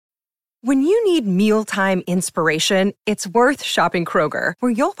When you need mealtime inspiration, it's worth shopping Kroger,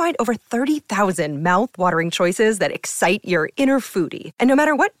 where you'll find over 30,000 mouth-watering choices that excite your inner foodie. And no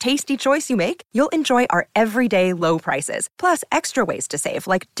matter what tasty choice you make, you'll enjoy our everyday low prices, plus extra ways to save,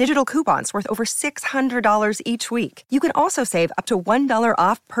 like digital coupons worth over $600 each week. You can also save up to $1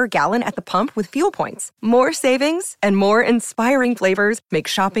 off per gallon at the pump with fuel points. More savings and more inspiring flavors make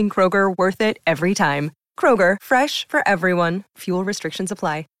shopping Kroger worth it every time. Kroger, fresh for everyone. Fuel restrictions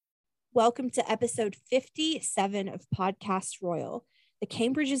apply. Welcome to episode 57 of Podcast Royal. The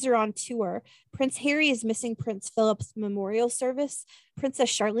Cambridges are on tour. Prince Harry is missing Prince Philip's memorial service.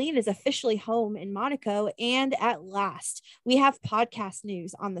 Princess Charlene is officially home in Monaco. And at last, we have podcast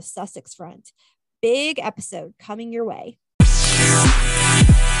news on the Sussex front. Big episode coming your way.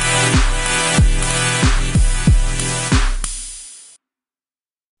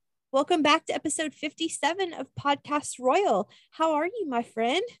 Welcome back to episode 57 of Podcast Royal. How are you, my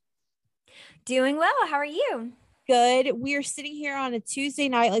friend? Doing well. How are you? Good. We are sitting here on a Tuesday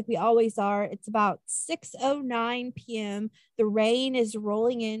night like we always are. It's about 6:09 p.m. The rain is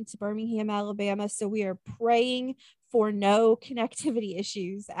rolling into Birmingham, Alabama. So we are praying for no connectivity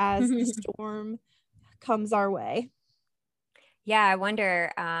issues as the storm comes our way. Yeah, I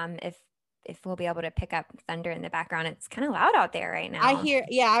wonder if we'll be able to pick up thunder in the background. It's kind of loud out there right now.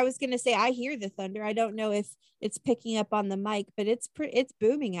 I was going to say, I hear the thunder. I don't know if it's picking up on the mic, but it's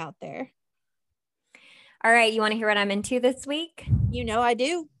booming out there. All right. You want to hear what I'm into this week? You know, I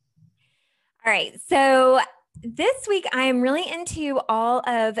do. All right. So this week I am really into all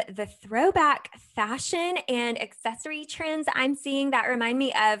of the throwback fashion and accessory trends I'm seeing that remind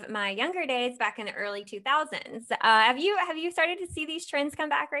me of my younger days back in the early 2000s. Have you started to see these trends come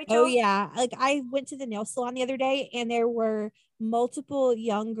back, Rachel? Oh yeah. Like I went to the nail salon the other day and there were multiple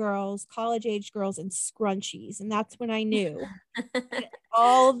young girls, college age girls in scrunchies. And that's when I knew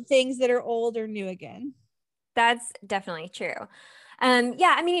all the things that are old are new again. That's definitely true.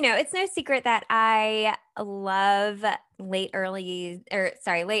 Yeah, I mean, it's no secret that I love late 90s,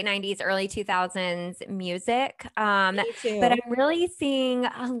 early 2000s music. Me too. But I'm really seeing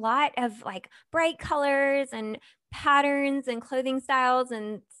a lot of like bright colors and patterns and clothing styles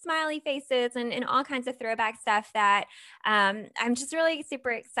and smiley faces and all kinds of throwback stuff that I'm just really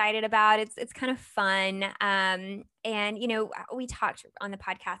super excited about. It's kind of fun. And, we talked on the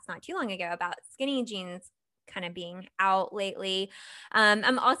podcast not too long ago about skinny jeans kind of being out lately.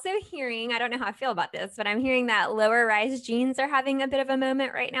 I'm also hearing, I don't know how I feel about this, but I'm hearing that lower rise jeans are having a bit of a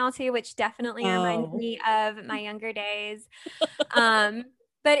moment right now too, which definitely reminds me of my younger days. But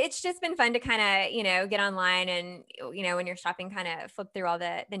it's just been fun to kind of, get online and, when you're shopping, kind of flip through all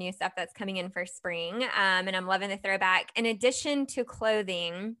the new stuff that's coming in for spring. And I'm loving the throwback. In addition to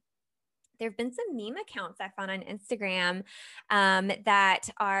clothing, there have been some meme accounts I found on Instagram that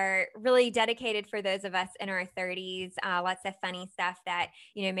are really dedicated for those of us in our 30s. Lots of funny stuff that,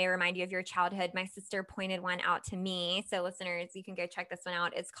 may remind you of your childhood. My sister pointed one out to me. So listeners, you can go check this one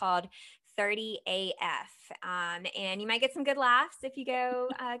out. It's called 30AF. And you might get some good laughs if you go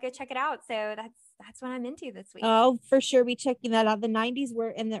check it out. So that's what I'm into this week. Oh, for sure. Be checking that out. The 90s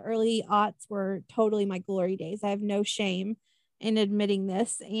and the early aughts were totally my glory days. I have no shame in admitting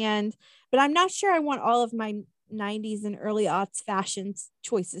this, but I'm not sure I want all of my 90s and early aughts fashion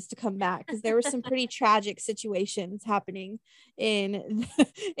choices to come back, because there were some pretty tragic situations happening in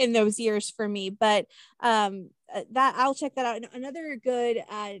those years for me. But that I'll check that out. Another good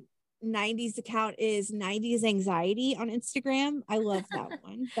 90s account is 90s Anxiety on Instagram. I love that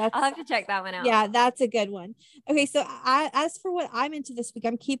one. I'll have to check that one out. Yeah, that's a good one. Okay, so as for what I'm into this week,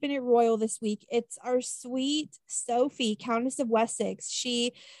 I'm keeping it royal this week. It's our sweet Sophie, Countess of Wessex.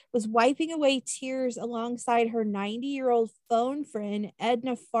 She was wiping away tears alongside her 90-year-old phone friend,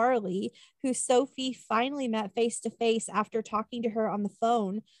 Edna Farley, who Sophie finally met face to face after talking to her on the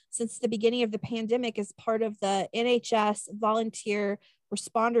phone since the beginning of the pandemic as part of the NHS volunteer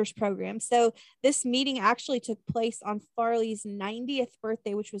responders program. So this meeting actually took place on Farley's 90th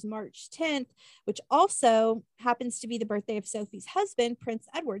birthday, which was March 10th, which also happens to be the birthday of Sophie's husband, Prince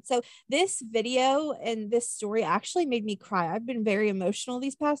Edward. So this video and this story actually made me cry. I've been very emotional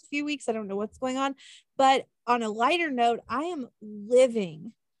these past few weeks. I don't know what's going on, but on a lighter note, I am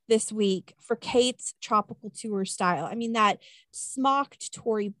living this week for Kate's tropical tour style. I mean, that smocked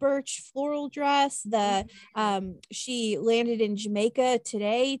Tory Burch floral dress, she landed in Jamaica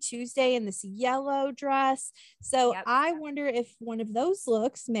today, Tuesday, in this yellow dress. So yep. I wonder if one of those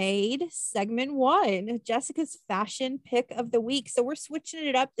looks made segment 1, Jessica's fashion pick of the week. So we're switching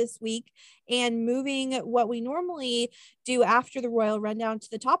it up this week and moving what we normally do after the royal rundown to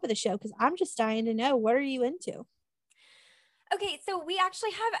the top of the show, because I'm just dying to know, what are you into? Okay, so we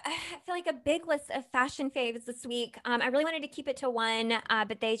actually have, I feel like, a big list of fashion faves this week. I really wanted to keep it to one,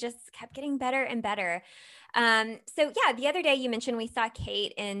 but they just kept getting better and better. So yeah, the other day you mentioned we saw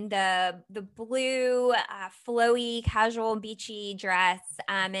Kate in the blue, flowy, casual, beachy dress.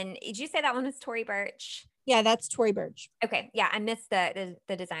 And did you say that one was Tory Burch? Yeah, that's Tory Burch. Okay. Yeah. I missed the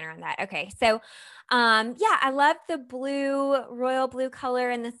designer on that. Okay. So, yeah, I love the blue, royal blue color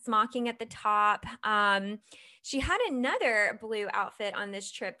and the smocking at the top. She had another blue outfit on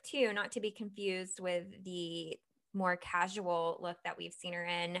this trip too, not to be confused with the more casual look that we've seen her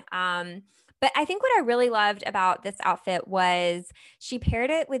in. But I think what I really loved about this outfit was she paired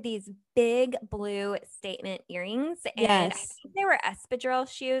it with these big blue statement earrings. And I Yes. think they were espadrille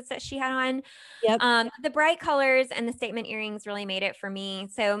shoes that she had on. Yep. The bright colors and the statement earrings really made it for me.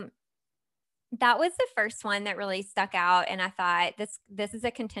 So that was the first one that really stuck out. And I thought this is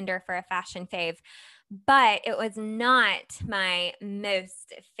a contender for a fashion fave, but it was not my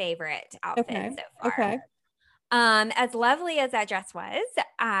most favorite outfit Okay. so far. Okay. As lovely as that dress was,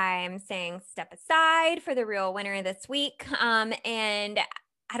 I'm saying step aside for the real winner this week. And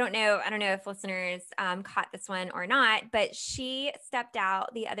I don't know if listeners caught this one or not, but she stepped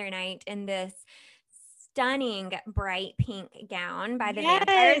out the other night in this stunning bright pink gown by the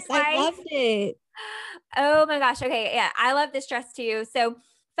Vampire's Yes, I Wife. loved it. Oh my gosh. Okay. Yeah. I love this dress too. So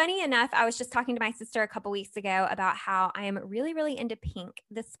funny enough, I was just talking to my sister a couple weeks ago about how I am really, really into pink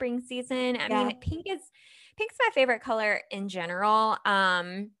this spring season. I Yeah. mean, pink's my favorite color in general.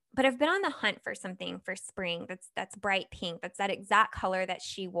 But I've been on the hunt for something for spring that's bright pink. That's that exact color that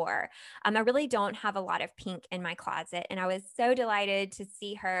she wore. I really don't have a lot of pink in my closet. And I was so delighted to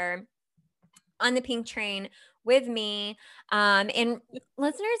see her on the pink train with me. And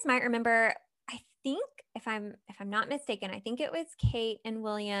listeners might remember, I think if I'm not mistaken, I think it was Kate and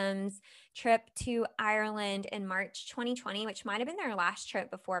William's trip to Ireland in March 2020, which might have been their last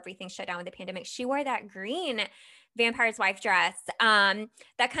trip before everything shut down with the pandemic. She wore that green Vampire's Wife dress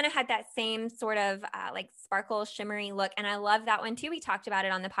that kind of had that same sort of like sparkle shimmery look. And I love that one too. We talked about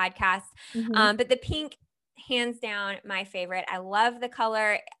it on the podcast. Mhm. But the pink, hands down, my favorite. I love the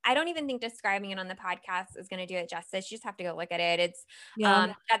color. I don't even think describing it on the podcast is going to do it justice. You just have to go look at it. It's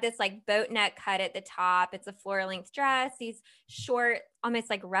Yeah. got this like boat neck cut at the top. It's a floor length dress, these short, almost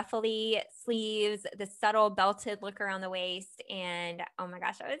like ruffly sleeves, the subtle belted look around the waist. And oh my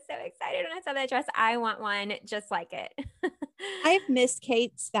gosh, I was so excited when I saw that dress. I want one just like it. I've missed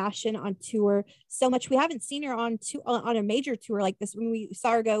Kate's fashion on tour so much. We haven't seen her on a major tour like this. When we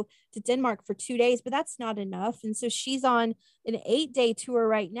saw her go to Denmark for 2 days, but that's not enough. And so she's on an 8-day tour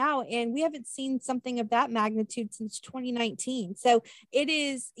right now, and we haven't seen something of that magnitude since 2019. So it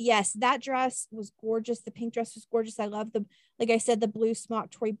is, yes, that dress was gorgeous. The pink dress was gorgeous. I love like I said, the blue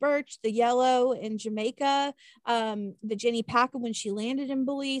smock Tory Burch, the yellow in Jamaica, the Jenny Packer when she landed in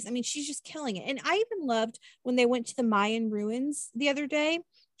Belize. I mean, she's just killing it. And I even loved when they went to the Mayan ruins the other day,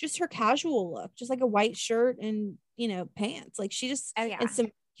 just her casual look, just like a white shirt and, pants. Like she just, Oh yeah. and some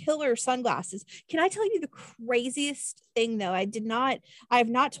killer sunglasses. Can I tell you the craziest thing though? I have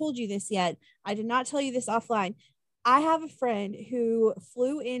not told you this yet. I did not tell you this offline. I have a friend who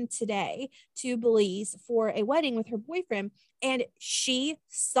flew in today to Belize for a wedding with her boyfriend, and she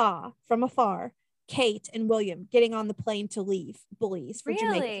saw from afar Kate and William getting on the plane to leave Belize for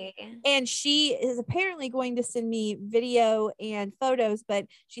Jamaica. Really? And she is apparently going to send me video and photos, but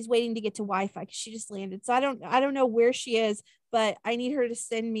she's waiting to get to Wi-Fi because she just landed. So I don't know where she is, but I need her to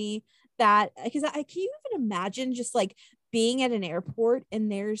send me that, because can you even imagine just like being at an airport and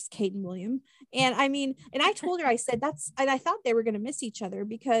there's Kate and William? And I mean, and I told her, I said and I thought they were going to miss each other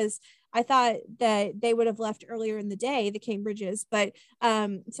because I thought that they would have left earlier in the day, the Cambridges. But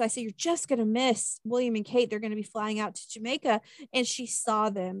so I said, you're just going to miss William and Kate. They're going to be flying out to Jamaica. And she saw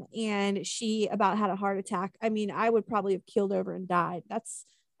them and she about had a heart attack. I mean, I would probably have keeled over and died. That's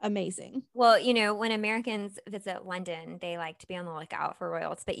amazing. Well, when Americans visit London, they like to be on the lookout for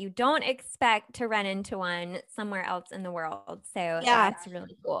royals, but you don't expect to run into one somewhere else in the world. So Yeah, that's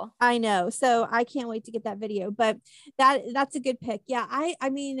really cool. I know. So I can't wait to get that video, but that's a good pick. Yeah. I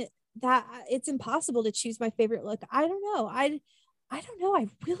mean, that it's impossible to choose my favorite look. I don't know. I don't know. I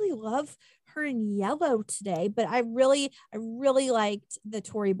really love her in yellow today, but I really liked the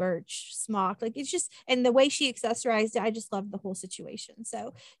Tory Burch smock. Like it's just, and the way she accessorized it, I just loved the whole situation.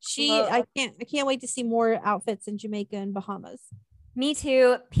 So I can't wait to see more outfits in Jamaica and Bahamas. Me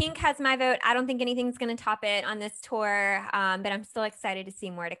too. Pink has my vote. I don't think anything's going to top it on this tour, but I'm still excited to see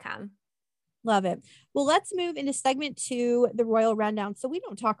more to come. Love it. Well, let's move into segment 2, the Royal Rundown. So we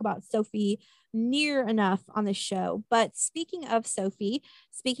don't talk about Sophie near enough on the show. But speaking of Sophie,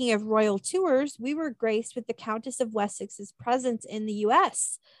 speaking of royal tours, we were graced with the Countess of Wessex's presence in the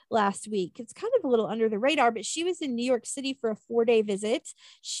US last week. It's kind of a little under the radar, but she was in New York City for a 4-day visit.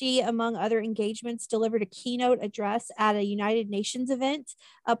 She, among other engagements, delivered a keynote address at a United Nations event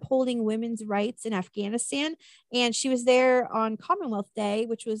upholding women's rights in Afghanistan. And she was there on Commonwealth Day,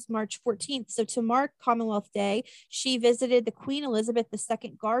 which was March 14th. So to mark Commonwealth Day, she visited the Queen Elizabeth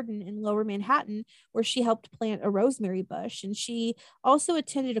II Garden in Lower Manhattan, where she helped plant a rosemary bush. And she also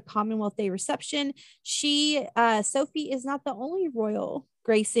attended a Commonwealth Day reception. Sophie is not the only royal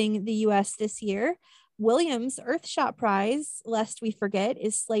gracing the US this year. William's Earthshot Prize, lest we forget,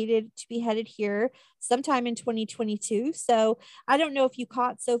 is slated to be headed here sometime in 2022. So I don't know if you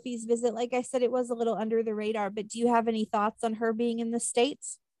caught Sophie's visit. Like I said, it was a little under the radar, but do you have any thoughts on her being in the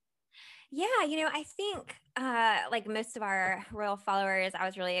States? Yeah, I think like most of our royal followers, I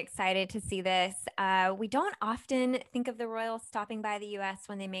was really excited to see this. We don't often think of the royals stopping by the US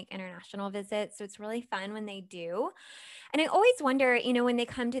when they make international visits. So it's really fun when they do. And I always wonder, when they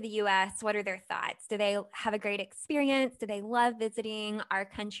come to the US, what are their thoughts? Do they have a great experience? Do they love visiting our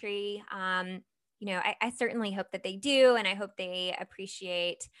country? I certainly hope that they do. And I hope they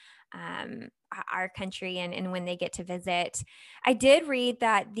appreciate our country and when they get to visit. I did read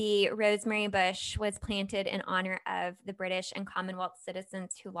that the rosemary bush was planted in honor of the British and Commonwealth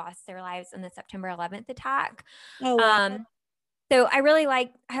citizens who lost their lives in the September 11th attack. Oh, wow. So I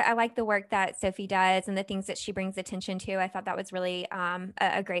like the work that Sophie does and the things that she brings attention to. I thought that was really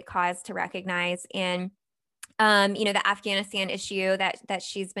a great cause to recognize. And the Afghanistan issue that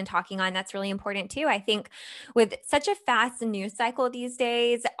she's been talking on, that's really important too. I think with such a fast news cycle these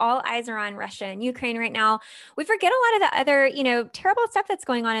days, all eyes are on Russia and Ukraine right now. We forget a lot of the other, terrible stuff that's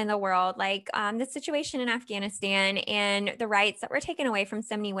going on in the world, like the situation in Afghanistan and the rights that were taken away from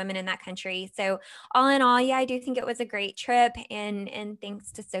so many women in that country. So all in all, yeah, I do think it was a great trip, and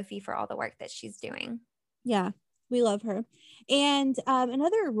thanks to Sophie for all the work that she's doing. Yeah, we love her. And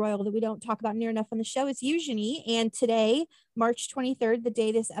another royal that we don't talk about near enough on the show is Eugenie. And today, March 23rd, the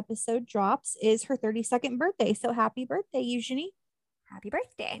day this episode drops, is her 32nd birthday. So happy birthday, Eugenie. Happy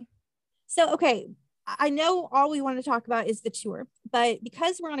birthday. So, okay, I know all we want to talk about is the tour, but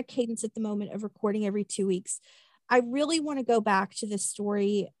because we're on a cadence at the moment of recording every 2 weeks, I really want to go back to the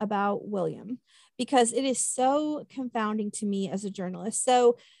story about William because it is so confounding to me as a journalist.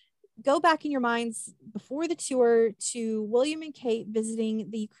 So go back in your minds before the tour to William and Kate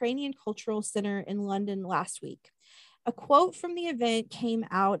visiting the Ukrainian Cultural Center in London last week. A quote from the event came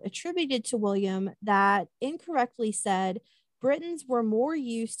out attributed to William that incorrectly said, Britons were more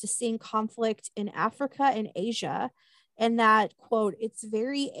used to seeing conflict in Africa and Asia, and that, quote, it's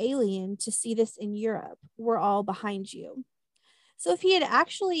very alien to see this in Europe. We're all behind you. So if he had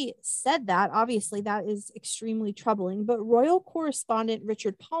actually said that, obviously that is extremely troubling. But royal correspondent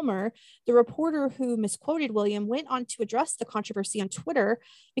Richard Palmer, the reporter who misquoted William, went on to address the controversy on Twitter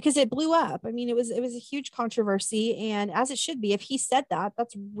because it blew up. I mean, it was a huge controversy, and as it should be. If he said that,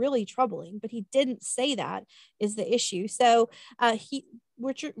 that's really troubling. But he didn't say that is the issue. So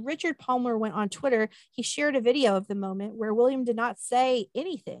Richard Palmer went on Twitter. He shared a video of the moment where William did not say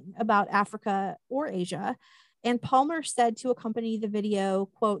anything about Africa or Asia. And Palmer said to accompany the video,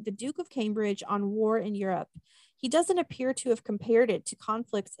 quote, the Duke of Cambridge on war in Europe. He doesn't appear to have compared it to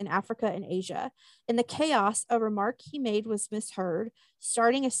conflicts in Africa and Asia. In the chaos, a remark he made was misheard,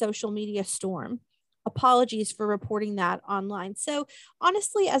 starting a social media storm. Apologies for reporting that online. So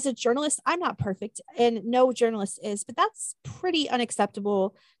honestly, as a journalist, I'm not perfect, and no journalist is, but that's pretty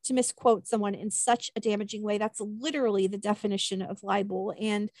unacceptable to misquote someone in such a damaging way. That's literally the definition of libel.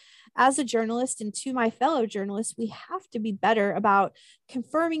 And as a journalist, and to my fellow journalists, we have to be better about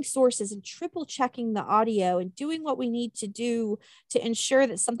confirming sources and triple checking the audio and doing what we need to do to ensure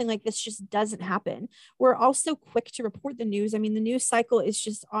that something like this just doesn't happen. We're also quick to report the news. I mean, the news cycle is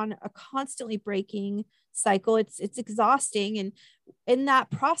just on a constantly breaking cycle. It's exhausting, and in that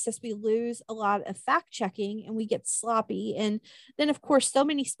process we lose a lot of fact checking and we get sloppy. And then of course so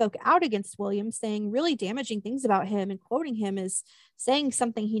many spoke out against William, saying really damaging things about him and quoting him as saying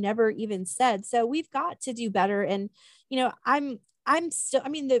something he never even said. So we've got to do better. And I'm still, I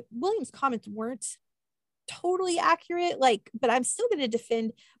mean, the William's comments weren't totally accurate, but I'm still going to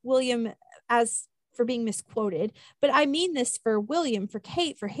defend William as for being misquoted. But I mean this for William, for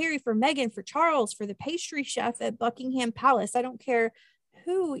Kate, for Harry, for Meghan, for Charles, for the pastry chef at Buckingham Palace. I don't care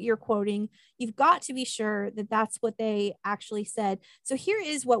who you're quoting. You've got to be sure that that's what they actually said. So here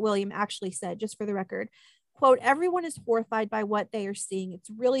is what William actually said, just for the record. Quote, everyone is horrified by what they are seeing. It's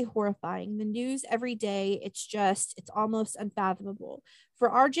really horrifying. The news every day, it's almost unfathomable. For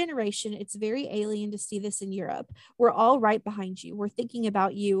our generation, it's very alien to see this in Europe. We're all right behind you. We're thinking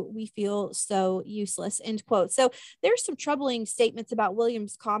about you. We feel so useless, end quote. So there's some troubling statements about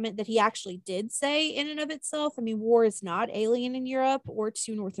William's comment that he actually did say in and of itself. I mean, war is not alien in Europe or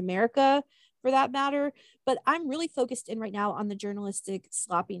to North America for that matter, but I'm really focused in right now on the journalistic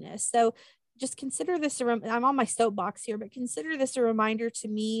sloppiness. So just consider this, I'm on my soapbox here, but consider this a reminder to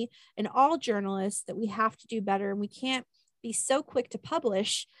me and all journalists that we have to do better, and we can't be so quick to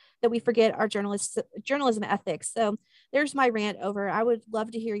publish that we forget our journalism ethics. So there's my rant over. I would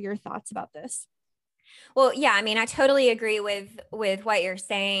love to hear your thoughts about this. Well, yeah, I mean, I totally agree with what you're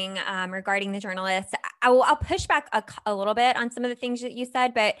saying regarding the journalists. I'll push back a little bit on some of the things that you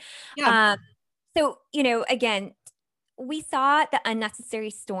said, but Yeah. so, again, we saw the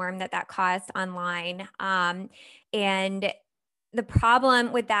unnecessary storm that caused online. And the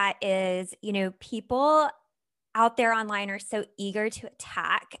problem with that is, people out there online are so eager to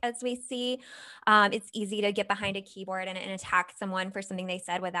attack, as we see. It's easy to get behind a keyboard and attack someone for something they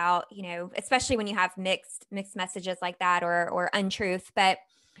said without, especially when you have mixed messages like that or untruth. But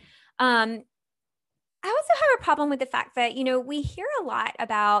I also have a problem with the fact that, we hear a lot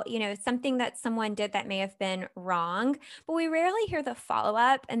about, something that someone did that may have been wrong, but we rarely hear the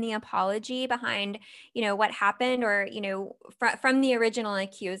follow-up and the apology behind, what happened or, from the original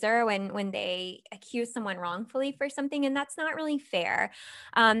accuser when they accuse someone wrongfully for something. And that's not really fair.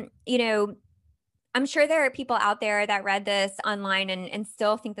 I'm sure there are people out there that read this online and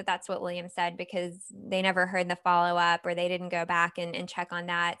still think that that's what William said because they never heard the follow-up or they didn't go back and check on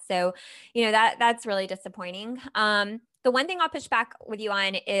that. So, that's really disappointing. The one thing I'll push back with you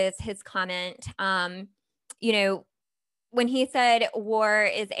on is his comment. When he said war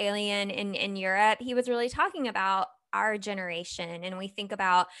is alien in Europe, he was really talking about our generation. And we think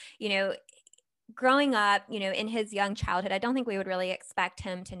about, growing up, in his young childhood, I don't think we would really expect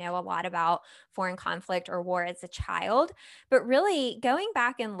him to know a lot about foreign conflict or war as a child. But really going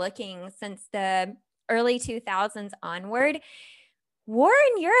back and looking since the early 2000s onward, war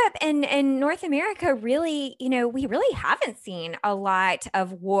in Europe and North America really, we really haven't seen a lot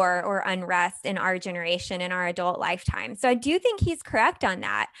of war or unrest in our generation, in our adult lifetime. So I do think he's correct on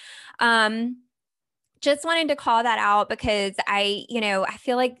that. Just wanted to call that out because I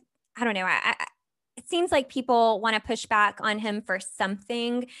feel like, I don't know, it seems like people want to push back on him for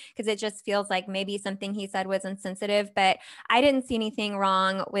something because it just feels like maybe something he said was insensitive, but I didn't see anything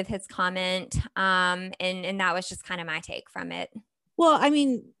wrong with his comment. And that was just kind of my take from it. Well, I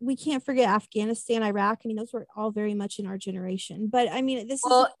mean, we can't forget Afghanistan, Iraq. I mean, those were all very much in our generation, but I mean,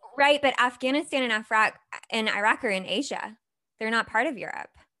 right. But Afghanistan and Iraq are in Asia. They're not part of Europe.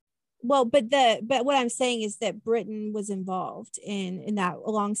 Well, but what I'm saying is that Britain was involved in that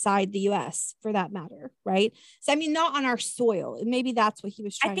alongside the US for that matter, right? So I mean, not on our soil. Maybe that's what he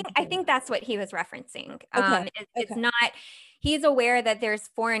was trying I think that's what he was referencing. Okay. It's not, he's aware that there's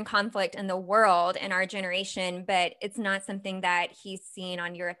foreign conflict in the world in our generation, but it's not something that he's seen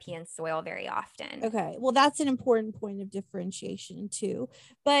on European soil very often. Okay. Well, that's an important point of differentiation too.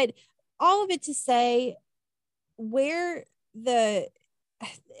 But all of it to say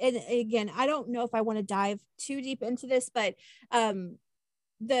and again, I don't know if I want to dive too deep into this, but a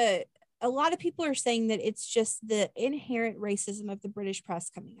lot of people are saying that it's just the inherent racism of the British press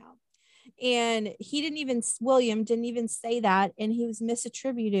coming out. And William didn't even say that, and he was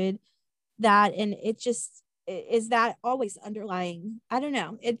misattributed that. And it just, is that always underlying? I don't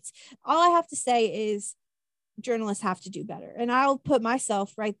know. It's all I have to say is journalists have to do better. And I'll put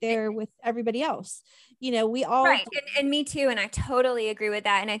myself right there with everybody else. We all right. And me too. And I totally agree with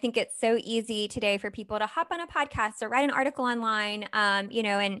that. And I think it's so easy today for people to hop on a podcast or write an article online, and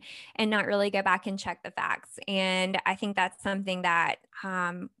not really go back and check the facts. And I think that's something that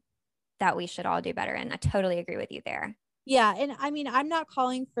we should all do better. And I totally agree with you there. Yeah. And I mean, I'm not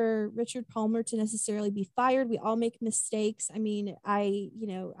calling for Richard Palmer to necessarily be fired. We all make mistakes. I mean, I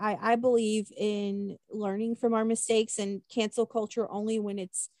believe in learning from our mistakes and cancel culture only when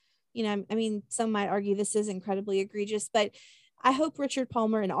it's, I mean, some might argue this is incredibly egregious, but I hope Richard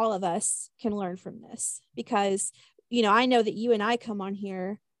Palmer and all of us can learn from this because, I know that you and I come on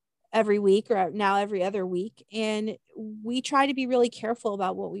here every week or now every other week, and we try to be really careful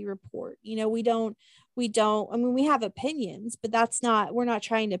about what we report. I mean, we have opinions, but we're not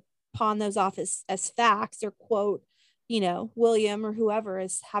trying to pawn those off as facts or quote, William or whoever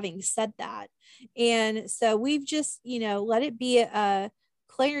as having said that. And so we've just, let it be a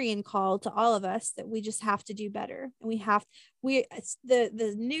clarion call to all of us that we just have to do better. And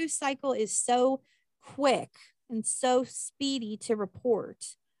the news cycle is so quick and so speedy to report,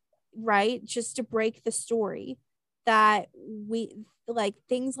 right? Just to break the story that we like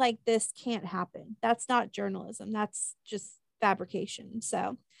things like this can't happen. That's not journalism. That's just fabrication.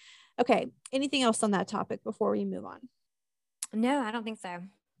 So, okay. Anything else on that topic before we move on? No, I don't think so.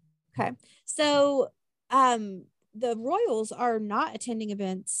 Okay. So, the Royals are not attending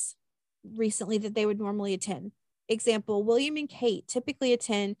events recently that they would normally attend. Example, William and Kate typically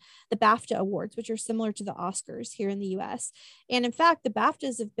attend the BAFTA Awards, which are similar to the Oscars here in the US. And in fact, the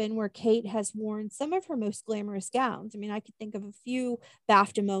BAFTAs have been where Kate has worn some of her most glamorous gowns. I mean, I could think of a few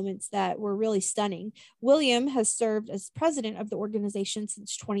BAFTA moments that were really stunning. William has served as president of the organization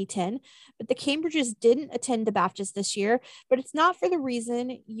since 2010, but the Cambridges didn't attend the BAFTAs this year, but it's not for the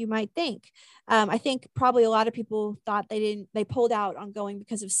reason you might think. I think probably a lot of people thought they pulled out on going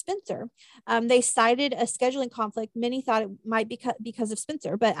because of Spencer. They cited a scheduling conflict. Many thought it might be because of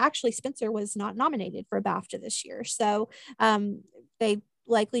Spencer, but actually Spencer was not nominated for a BAFTA this year. So they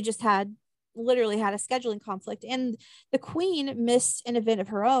likely just literally had a scheduling conflict. And the Queen missed an event of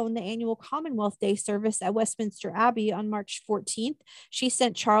her own, the annual Commonwealth Day service at Westminster Abbey on March 14th. She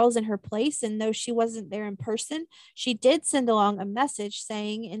sent Charles in her place, and though she wasn't there in person, she did send along a message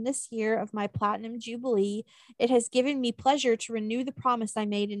saying, "In this year of my Platinum Jubilee, it has given me pleasure to renew the promise I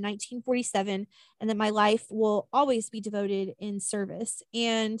made in 1947, and that my life will always be devoted in service."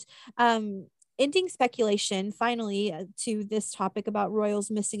 And ending speculation, finally, to this topic about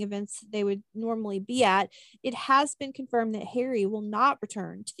Royals missing events they would normally be at, it has been confirmed that Harry will not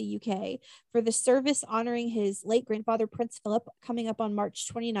return to the UK for the service honoring his late grandfather, Prince Philip, coming up on March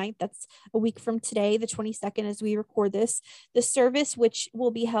 29th. That's a week from today, the 22nd, as we record this. The service, which will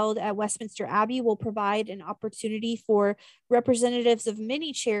be held at Westminster Abbey, will provide an opportunity for representatives of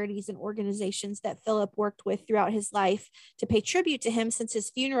many charities and organizations that Philip worked with throughout his life to pay tribute to him, since his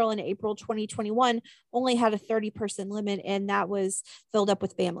funeral in April 2021 only had a 30-person limit, and that was filled up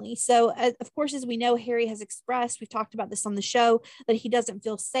with family. So, of course, as we know, Harry has expressed, we've talked about this on the show, that he doesn't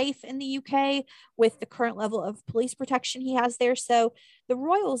feel safe in the UK with the current level of police protection he has there. So the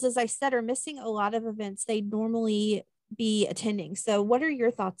Royals, as I said, are missing a lot of events they'd normally be attending. So what are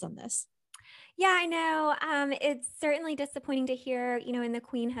your thoughts on this? Yeah, I know. It's certainly disappointing to hear, and the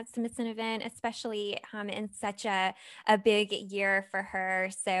Queen has to miss an event, especially in such a big year for her.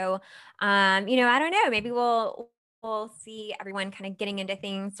 So, I don't know. Maybe we'll see everyone kind of getting into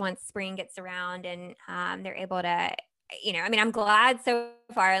things once spring gets around, and they're able to. I'm glad so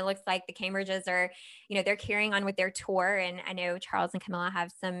far. It looks like the Cambridges are, they're carrying on with their tour, and I know Charles and Camilla have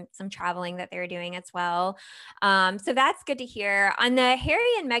some traveling that they're doing as well. So that's good to hear. On the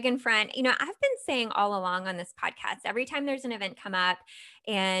Harry and Meghan front, I've been saying all along on this podcast, every time there's an event come up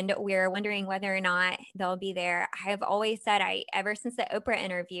and we're wondering whether or not they'll be there, I have always said, ever since the Oprah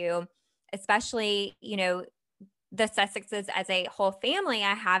interview, especially, the Sussexes as a whole family,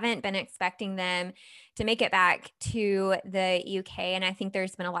 I haven't been expecting them to make it back to the UK. And I think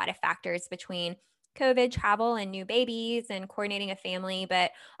there's been a lot of factors between COVID, travel, and new babies and coordinating a family.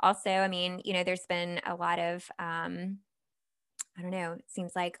 But also, there's been a lot of, I don't know, it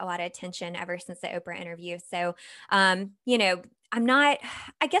seems like a lot of attention ever since the Oprah interview. So, I guess I'm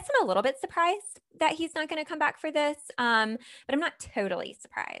a little bit surprised that he's not going to come back for this. But I'm not totally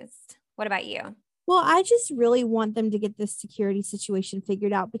surprised. What about you? Well, I just really want them to get this security situation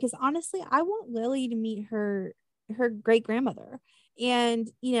figured out, because honestly, I want Lily to meet her great grandmother. And,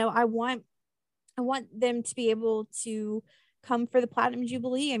 I want them to be able to come for the Platinum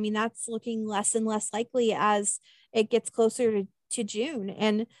Jubilee. I mean, that's looking less and less likely as it gets closer to June,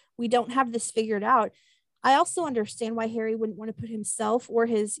 and we don't have this figured out. I also understand why Harry wouldn't want to put himself or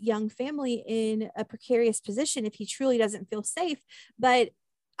his young family in a precarious position if he truly doesn't feel safe. But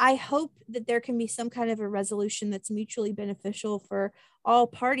I hope that there can be some kind of a resolution that's mutually beneficial for all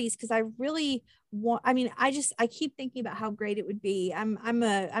parties, because I really want, I keep thinking about how great it would be. I'm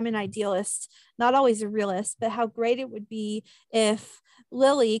an idealist, not always a realist, but how great it would be if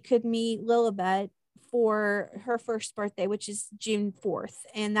Lily could meet Lilibet for her first birthday, which is June 4th.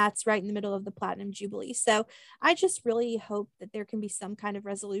 And that's right in the middle of the Platinum Jubilee. So I just really hope that there can be some kind of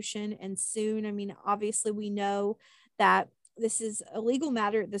resolution, and soon. I mean, obviously we know that this is a legal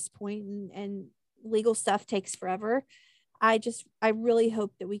matter at this point, and legal stuff takes forever. I really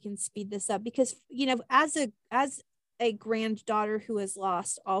hope that we can speed this up, because, as a granddaughter who has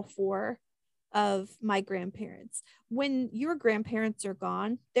lost all four of my grandparents, when your grandparents are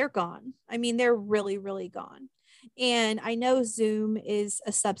gone, they're gone. I mean, they're really, really gone. And I know Zoom is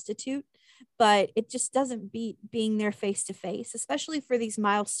a substitute, but it just doesn't beat being there face to face, especially for these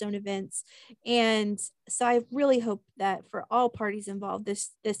milestone events. And so I really hope that for all parties involved,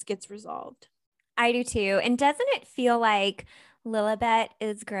 this gets resolved. I do too. And doesn't it feel like Lilibet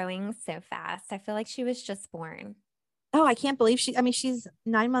is growing so fast? I feel like she was just born. Oh, I can't believe she's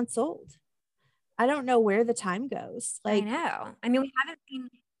 9 months old. I don't know where the time goes. I Like, know. I mean,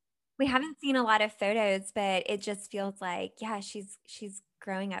 we haven't seen a lot of photos, but it just feels like, yeah, she's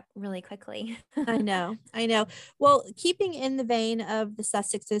growing up really quickly. I know, I know. Well, keeping in the vein of the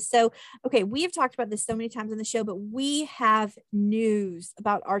Sussexes. So, okay, we have talked about this so many times on the show, but we have news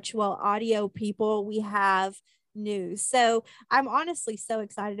about Archewell Audio, people. We have news. So, I'm honestly so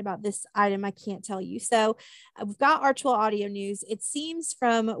excited about this item. I can't tell you. So, we've got Archewell Audio news. It seems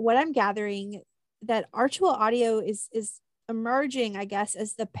from what I'm gathering that Archewell Audio is emerging, I guess,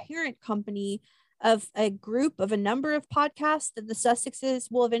 as the parent company of a group of a number of podcasts that the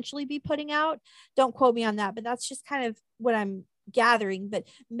Sussexes will eventually be putting out. Don't quote me on that, but that's just kind of what I'm gathering. But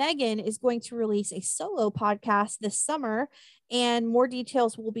Megan is going to release a solo podcast this summer, and more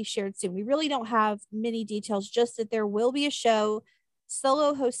details will be shared soon. We really don't have many details, just that there will be a show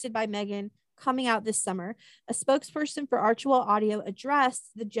solo hosted by Megan coming out this summer. A spokesperson for Archewell Audio addressed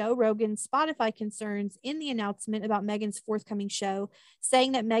the Joe Rogan Spotify concerns in the announcement about Megan's forthcoming show,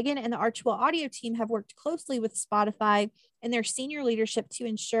 saying that Megan and the Archewell Audio team have worked closely with Spotify and their senior leadership to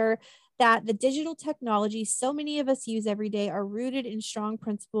ensure that the digital technologies so many of us use every day are rooted in strong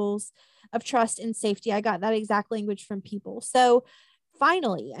principles of trust and safety. I got that exact language from people. So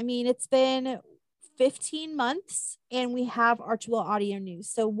finally, I mean, it's been 15 months and we have Archewell Audio news.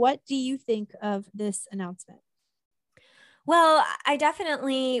 So what do you think of this announcement? Well, I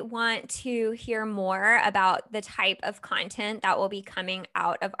definitely want to hear more about the type of content that will be coming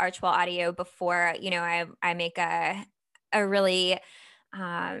out of Archewell Audio before, I make a really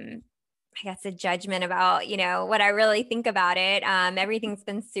I guess a judgment about, what I really think about it. Everything's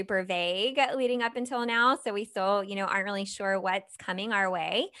been super vague leading up until now. So we still, aren't really sure what's coming our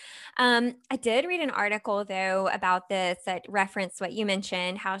way. I did read an article though about this that referenced what you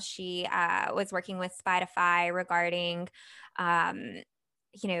mentioned, how she was working with Spotify regarding, you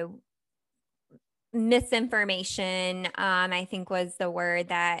know, misinformation, I think was the word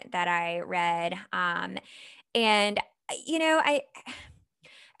that I read. And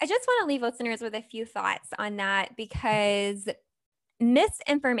I just want to leave listeners with a few thoughts on that, because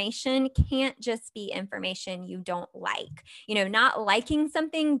misinformation can't just be information you don't like. Not liking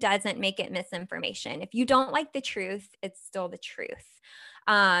something doesn't make it misinformation. If you don't like the truth, it's still the truth.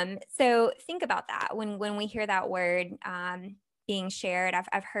 So think about that when we hear that word being shared.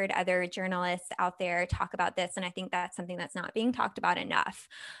 I've heard other journalists out there talk about this, and I think that's something that's not being talked about enough.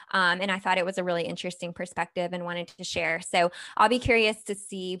 And I thought it was a really interesting perspective and wanted to share. So I'll be curious to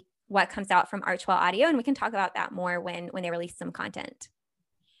see what comes out from Archewell Audio, and we can talk about that more when they release some content.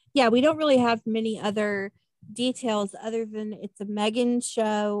 Yeah, we don't really have many other details other than it's a Megan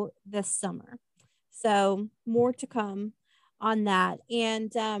show this summer. So more to come on that.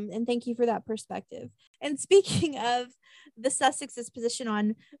 And thank you for that perspective. And speaking of the Sussex's position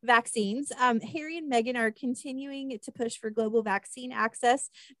on vaccines, Harry and Meghan are continuing to push for global vaccine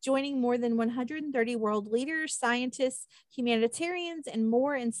access, joining more than 130 world leaders, scientists, humanitarians, and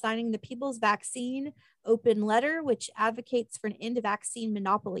more in signing the People's Vaccine Open Letter, which advocates for an end to vaccine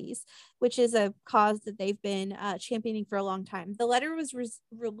monopolies, which is a cause that they've been championing for a long time. The letter was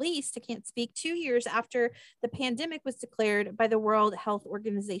released, I can't speak, 2 years after the pandemic was declared by the World Health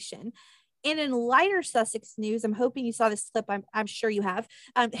Organization. And in lighter Sussex news, I'm hoping you saw this clip. I'm sure you have.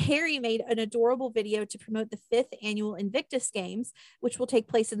 Harry made an adorable video to promote the 5th annual Invictus Games, which will take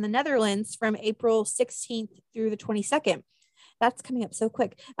place in the Netherlands from April 16th through the 22nd. That's coming up so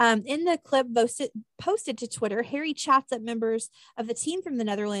quick. In the clip posted to Twitter, Harry chats up members of the team from the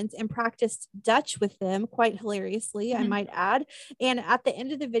Netherlands and practiced Dutch with them, quite hilariously, I might add. And at the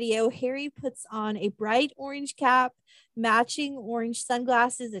end of the video, Harry puts on a bright orange cap, matching orange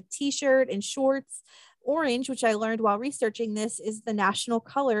sunglasses, a t-shirt, and shorts. Orange, which I learned while researching this, is the national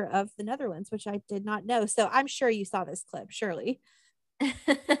color of the Netherlands, which I did not know. So I'm sure you saw this clip, surely.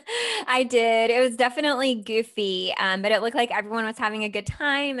 I did. It was definitely goofy, but it looked like everyone was having a good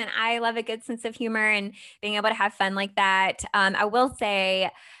time, and I love a good sense of humor and being able to have fun like that. I will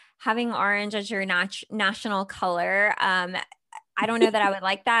say, having orange as your national color, I don't know that I would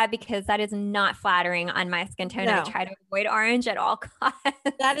like that, because that is not flattering on my skin tone. No. I try to avoid orange at all costs.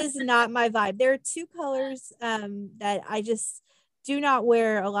 That is not my vibe. There are two colors that I just do not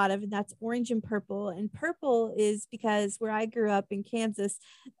wear a lot of, and that's orange and purple. And purple is because where I grew up in Kansas,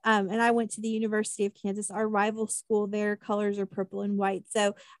 and I went to the University of Kansas, our rival school, their colors are purple and white.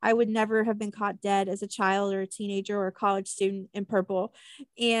 So I would never have been caught dead as a child or a teenager or a college student in purple.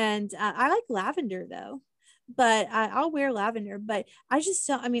 And I like lavender though. but I'll wear lavender. But I just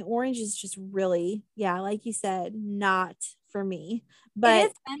don't, I mean, orange is just really, yeah, like you said, not for me. But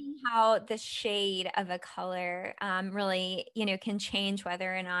it is funny how the shade of a color really, can change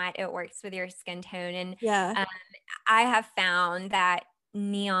whether or not it works with your skin tone. And yeah, um, I have found that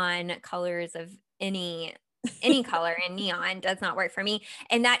neon colors of any color in neon does not work for me.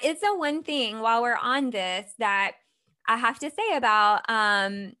 And that is the one thing while we're on this that I have to say about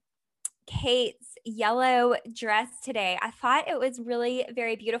Kate's yellow dress today. I thought it was really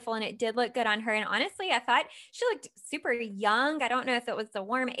very beautiful and it did look good on her. And honestly, I thought she looked super young. I don't know if it was the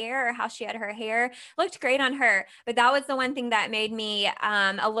warm air or how she had her hair. Looked great on her. But that was the one thing that made me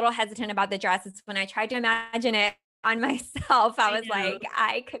a little hesitant about the dress. It's when I tried to imagine it on myself. I was like,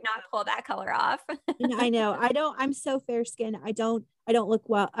 I could not pull that color off. I know. I'm so fair skinned. I don't look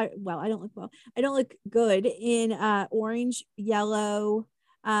well. I don't look well. I don't look good in orange, yellow.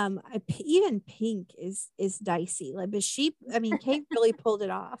 Even pink is dicey. Like, but I mean, Kate really pulled it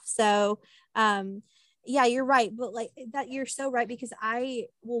off. So, yeah, you're right. But like that, you're so right, because I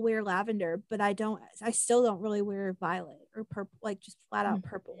will wear lavender, but I still don't really wear violet or purple, like just flat out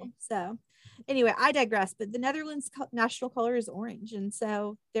purple. So anyway, I digress, but the Netherlands national color is orange. And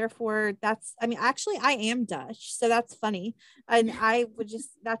so therefore I mean, actually I am Dutch, so that's funny. And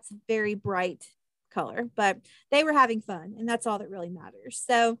that's very bright color, but they were having fun and that's all that really matters.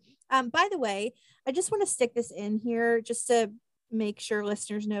 So, by the way, I just want to stick this in here just to make sure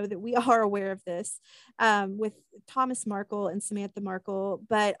listeners know that we are aware of this with Thomas Markle and Samantha Markle.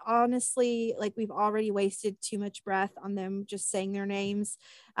 But honestly, like, we've already wasted too much breath on them just saying their names.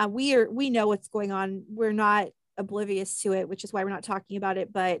 We know what's going on. We're not oblivious to it, which is why we're not talking about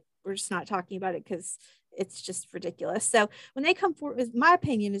it, but we're just not talking about it because it's just ridiculous. So when they come forward, my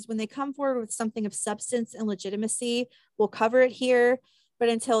opinion is when they come forward with something of substance and legitimacy, we'll cover it here. But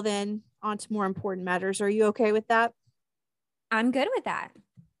until then, on to more important matters. Are you okay with that? I'm good with that.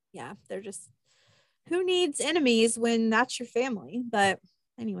 Yeah, they're just, who needs enemies when that's your family? But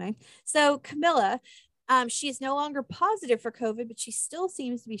anyway, so Camilla, she is no longer positive for COVID, but she still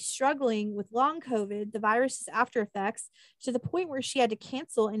seems to be struggling with long COVID, the virus's after effects, to the point where she had to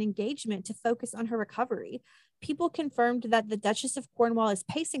cancel an engagement to focus on her recovery. People confirmed that the Duchess of Cornwall is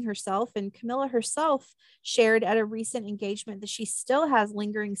pacing herself, and Camilla herself shared at a recent engagement that she still has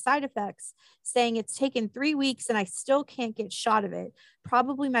lingering side effects, saying, "It's taken 3 weeks and I still can't get shot of it.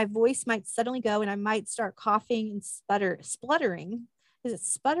 Probably my voice might suddenly go and I might start coughing and spluttering." Is it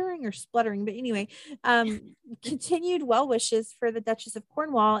sputtering or spluttering? But anyway, continued well wishes for the Duchess of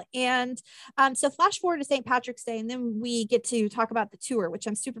Cornwall. And so flash forward to St. Patrick's Day, and then we get to talk about the tour, which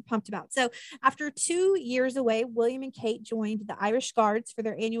I'm super pumped about. So after 2 years away, William and Kate joined the Irish Guards for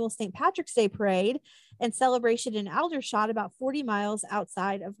their annual St. Patrick's Day parade and celebration in Aldershot, about 40 miles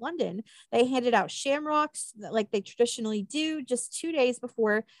outside of London. They handed out shamrocks like they traditionally do just 2 days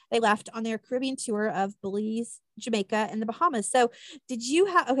before they left on their Caribbean tour of Belize, Jamaica, and the Bahamas. So did you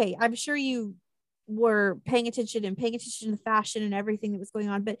okay, I'm sure you were paying attention to the fashion and everything that was going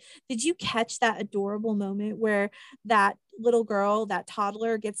on, but did you catch that adorable moment where that little girl, that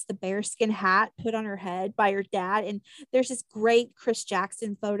toddler, gets the bearskin hat put on her head by her dad? And there's this great Chris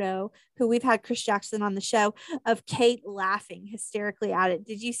Jackson photo, who we've had Chris Jackson on the show, of Kate laughing hysterically at it.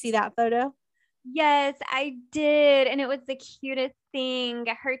 Did you see that photo? Yes, I did. And it was the cutest thing.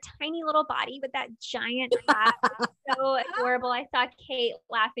 Her tiny little body with that giant hat was so adorable. I saw Kate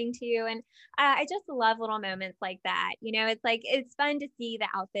laughing too. And I just love little moments like that. It's like, it's fun to see the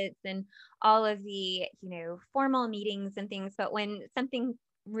outfits and all of the, formal meetings and things. But when something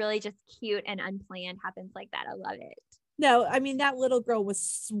really just cute and unplanned happens like that, I love it. No, I mean, that little girl was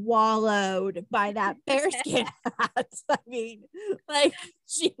swallowed by that bearskin hat. I mean, like,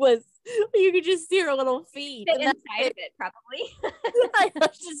 you could just see her little feet. The inside of it, probably. I know,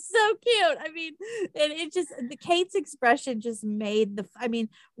 just so cute. I mean, and it just, the Kate's expression just made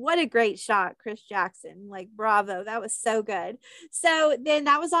what a great shot, Chris Jackson. Like, bravo. That was so good. So then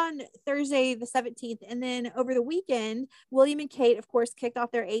that was on Thursday, the 17th. And then over the weekend, William and Kate, of course, kicked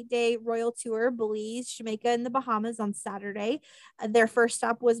off their 8-day royal tour, Belize, Jamaica, and the Bahamas on Saturday. Their first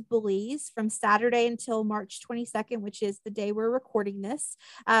stop was Belize from Saturday until March 22nd, which is the day we're recording this.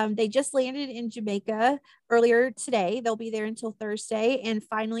 They just landed in Jamaica earlier today. They'll be there until Thursday. And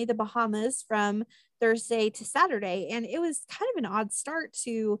finally, the Bahamas from Thursday to Saturday. And it was kind of an odd start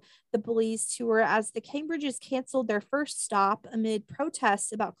to the Belize tour, as the Cambridges canceled their first stop amid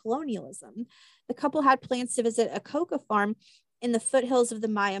protests about colonialism. The couple had plans to visit a coca farm in the foothills of the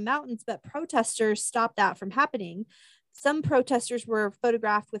Maya Mountains, but protesters stopped that from happening. Some protesters were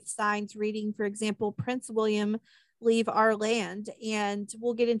photographed with signs reading, for example, Prince William leave our land. And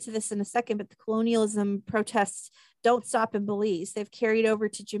we'll get into this in a second, but the colonialism protests don't stop in Belize. They've carried over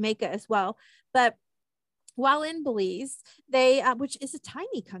to Jamaica as well. But while in Belize, they which is a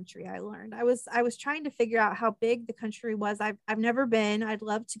tiny country, I learned. I was trying to figure out how big the country was. I've never been. I'd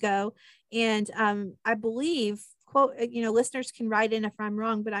love to go. And I believe, quote, listeners can write in if I'm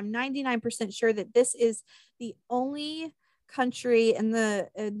wrong, but I'm 99% sure that this is the only country in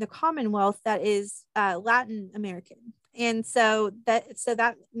the Commonwealth that is Latin American. And so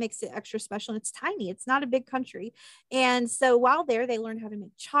that makes it extra special. And it's tiny. It's not a big country. And so while there, they learned how to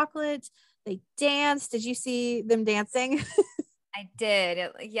make chocolate. They danced. Did you see them dancing? I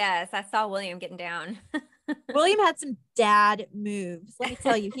did. Yes, I saw William getting down. William had some dad moves. Let me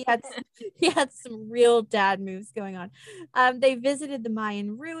tell you, he had some real dad moves going on. They visited the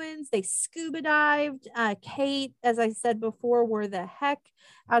Mayan ruins. They scuba dived. Kate, as I said before, wore the heck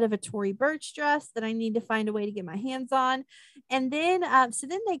out of a Tory Burch dress that I need to find a way to get my hands on. And then, so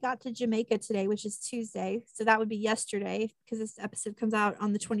then they got to Jamaica today, which is Tuesday. So that would be yesterday because this episode comes out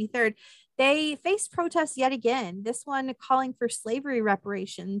on the 23rd. They faced protests yet again, this one calling for slavery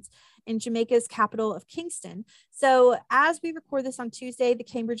reparations in Jamaica's capital of Kingston. So as we record this on Tuesday, the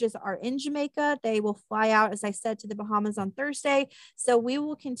Cambridges are in Jamaica. They will fly out, as I said, to the Bahamas on Thursday. So we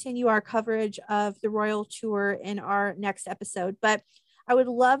will continue our coverage of the royal tour in our next episode. But I would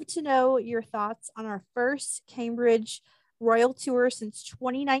love to know your thoughts on our first Cambridge royal tour since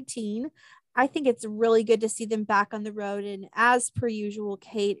 2019. I think it's really good to see them back on the road. And as per usual,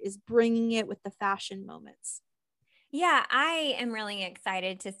 Kate is bringing it with the fashion moments. Yeah, I am really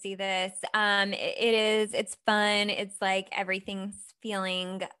excited to see this. It's fun. It's like everything's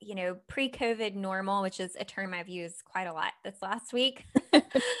feeling, pre-COVID normal, which is a term I've used quite a lot this last week.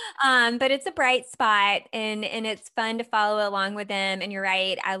 But it's a bright spot and it's fun to follow along with them. And you're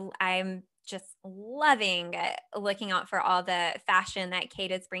right. I'm just loving looking out for all the fashion that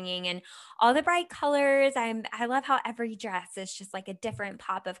Kate is bringing and all the bright colors. I love how every dress is just like a different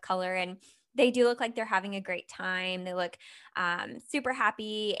pop of color, and they do look like they're having a great time. They look super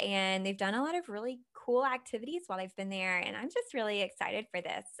happy, and they've done a lot of really cool activities while they've been there. And I'm just really excited for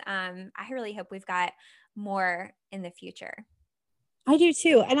this. I really hope we've got more in the future. I do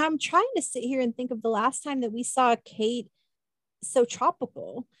too. And I'm trying to sit here and think of the last time that we saw Kate so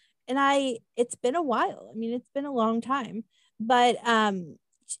tropical. And it's been a while. I mean, it's been a long time, but I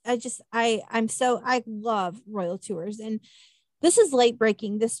love royal tours. And this is late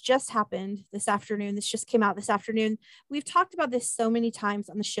breaking. This just happened this afternoon. This just came out this afternoon. We've talked about this so many times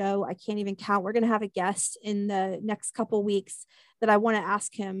on the show. I can't even count. We're going to have a guest in the next couple weeks that I want to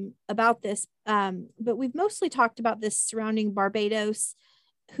ask him about this. But we've mostly talked about this surrounding Barbados,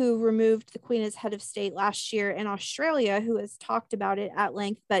 who removed the Queen as head of state last year, and Australia, who has talked about it at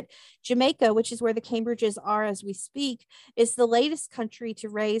length. But Jamaica, which is where the Cambridges are as we speak, is the latest country to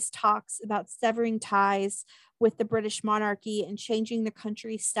raise talks about severing ties with the British monarchy and changing the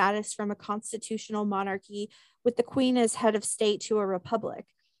country's status from a constitutional monarchy with the Queen as head of state to a republic.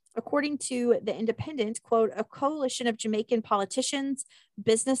 According to The Independent, quote, a coalition of Jamaican politicians,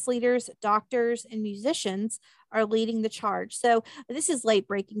 business leaders, doctors, and musicians are leading the charge. So this is late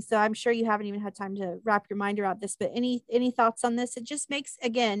breaking, so I'm sure you haven't even had time to wrap your mind around this, but any thoughts on this? It just makes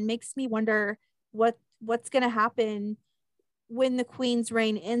me wonder what's going to happen when the Queen's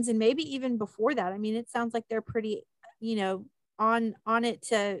reign ends, and maybe even before that. I mean, it sounds like they're pretty, on it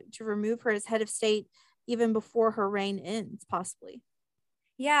to remove her as head of state even before her reign ends, possibly.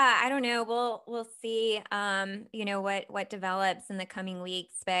 Yeah, I don't know. We'll see, what develops in the coming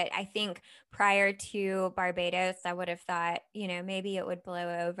weeks. But I think prior to Barbados, I would have thought, maybe it would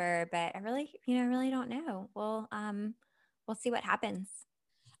blow over. But I really don't know. We'll see what happens.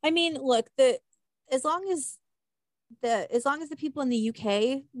 I mean, look, as long as the people in the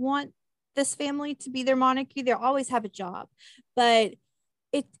UK want this family to be their monarchy, they'll always have a job. But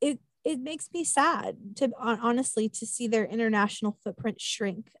it makes me sad honestly to see their international footprint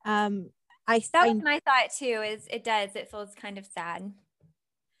shrink. That was my thought too. It feels kind of sad.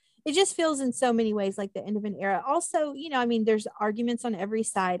 It just feels in so many ways like the end of an era. Also, there's arguments on every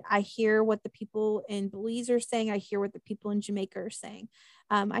side. I hear what the people in Belize are saying. I hear what the people in Jamaica are saying.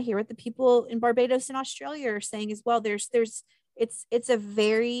 I hear what the people in Barbados and Australia are saying as well. It's a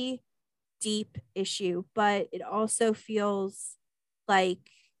very deep issue, but it also feels like,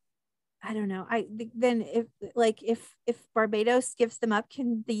 I don't know. Then if Barbados gives them up,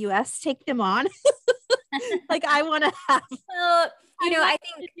 can the U.S. take them on? Like, I want to have. Well, I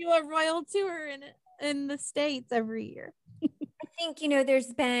think do a royal tour in the States every year. I think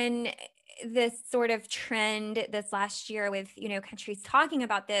there's been this sort of trend this last year with, countries talking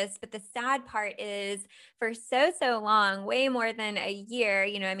about this. But the sad part is for so long, way more than a year,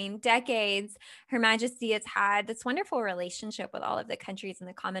 decades, Her Majesty has had this wonderful relationship with all of the countries in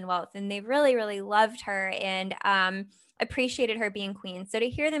the Commonwealth. And they really, really loved her and appreciated her being queen. So to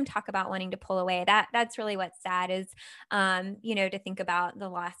hear them talk about wanting to pull away, that's really what's sad is, to think about the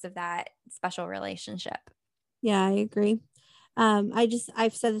loss of that special relationship. Yeah, I agree.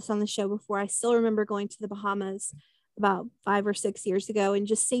 I've said this on the show before. I still remember going to the Bahamas about 5 or 6 years ago and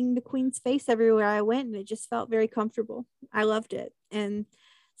just seeing the Queen's face everywhere I went, and it just felt very comfortable. I loved it. And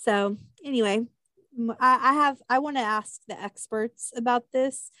so anyway, I want to ask the experts about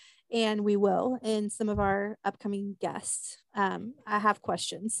this, and we will in some of our upcoming guests. I have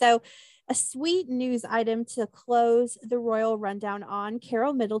questions. So a sweet news item to close the royal rundown on: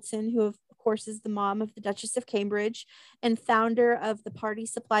 Carol Middleton, who of course is the mom of the Duchess of Cambridge and founder of the party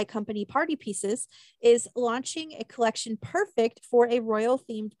supply company Party Pieces, is launching a collection perfect for a royal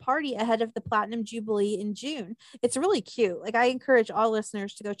themed party ahead of the Platinum Jubilee in June. It's really cute. Like, I encourage all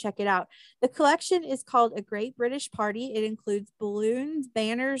listeners to go check it out. The collection is called A Great British Party. It includes balloons,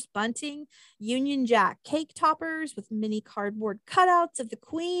 banners, bunting, Union Jack cake toppers with mini cardboard cutouts of the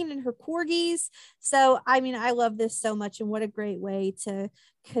Queen and her corgis. So, I mean, I love this so much, and what a great way to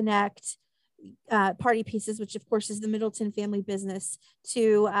connect Party Pieces, which of course is the Middleton family business,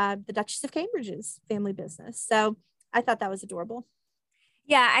 to the Duchess of Cambridge's family business. So I thought that was adorable.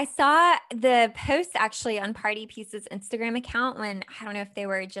 Yeah, I saw the post actually on Party Pieces Instagram account when, I don't know if they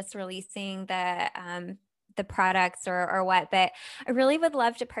were just releasing the products or what, but I really would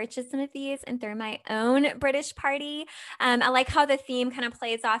love to purchase some of these and throw my own British party. I like how the theme kind of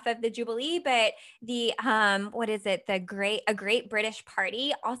plays off of the Jubilee, but the what is it? A Great British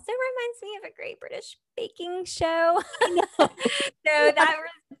Party also reminds me of a Great British Baking Show. So that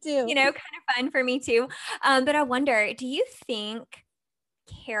was, kind of fun for me too. But I wonder, do you think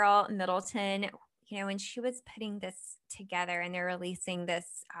Carol Middleton, when she was putting this together and they're releasing this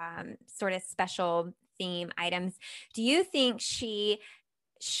sort of special theme items, do you think she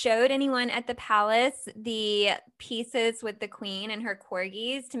showed anyone at the palace the pieces with the Queen and her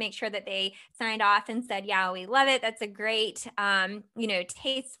corgis to make sure that they signed off and said, yeah, we love it, that's a great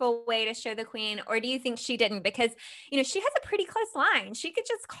tasteful way to show the Queen? Or do you think she didn't? Because she has a pretty close line. She could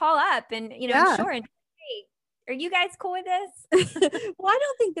just call up and I'm sure, and hey, are you guys cool with this? Well, I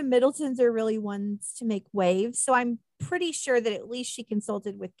don't think the Middletons are really ones to make waves, so I'm pretty sure that at least she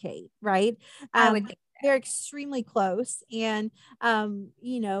consulted with Kate, right? I would think they're extremely close, and I'm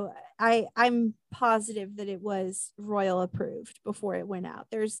positive that it was royal approved before it went out.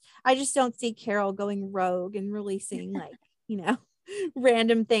 I just don't see Carol going rogue and releasing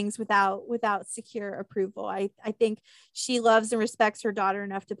random things without secure approval. I think she loves and respects her daughter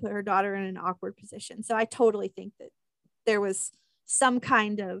enough to put her daughter in an awkward position. So I totally think that there was some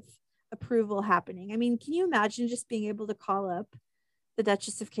kind of approval happening. I mean, can you imagine just being able to call up the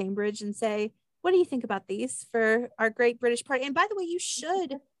Duchess of Cambridge and say, what do you think about these for our Great British Party? And by the way, you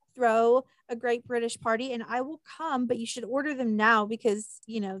should throw a Great British Party and I will come, but you should order them now because,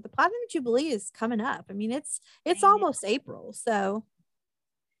 the Platinum Jubilee is coming up. I mean, it's almost April. So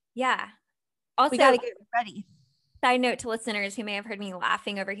yeah. Also, we got to get ready. Side note to listeners who may have heard me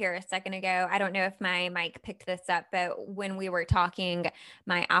laughing over here a second ago. I don't know if my mic picked this up, but when we were talking,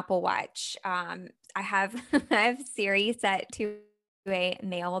 my Apple Watch, I have Siri set to a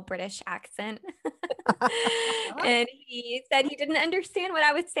male British accent. And he said he didn't understand what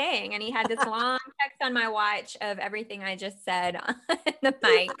I was saying. And he had this long text on my watch of everything I just said on the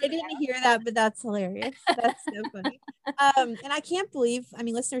mic. I didn't hear that, but that's hilarious. That's so funny. And I can't believe,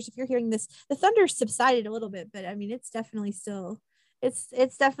 listeners, if you're hearing this, the thunder subsided a little bit, but it's definitely still,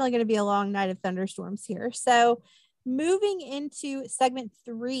 it's definitely going to be a long night of thunderstorms here. So moving into segment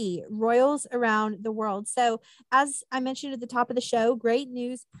 3, royals around the world. So as I mentioned at the top of the show, great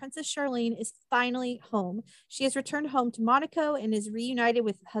news. Princess Charlene is finally home. She has returned home to Monaco and is reunited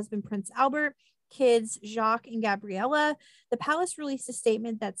with husband Prince Albert, kids Jacques and Gabriella. The palace released a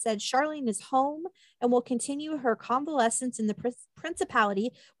statement that said Charlene is home and will continue her convalescence in the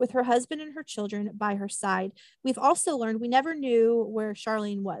principality with her husband and her children by her side. We've also learned we never knew where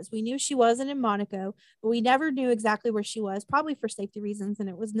Charlene was. We knew she wasn't in Monaco, but we never knew exactly where she was, probably for safety reasons, and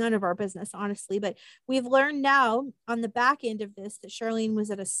it was none of our business, honestly. But we've learned now on the back end of this that Charlene was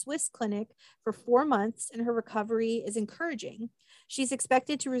at a Swiss clinic for 4 months and her recovery is encouraging. She's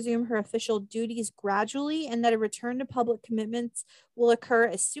expected to resume her official duties ease gradually and that a return to public commitments will occur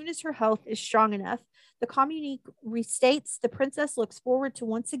as soon as her health is strong enough. The communique restates the princess looks forward to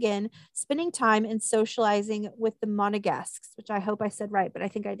once again spending time and socializing with the Monegasques, which I hope I said right, but I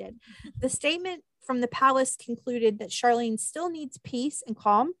think I did. The statement from the palace concluded that Charlene still needs peace and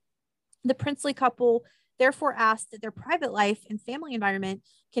calm. The princely couple therefore asked that their private life and family environment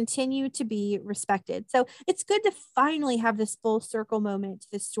continue to be respected. So it's good to finally have this full circle moment to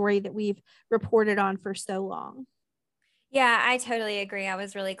the story that we've reported on for so long. Yeah, I totally agree. I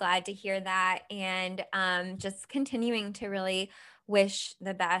was really glad to hear that, and just continuing to really wish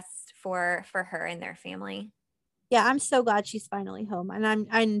the best for her and their family. Yeah, I'm so glad she's finally home, and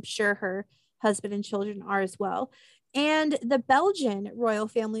I'm sure her husband and children are as well. And the Belgian royal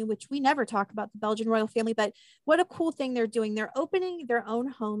family, which we never talk about the Belgian royal family, but what a cool thing they're doing. They're opening their own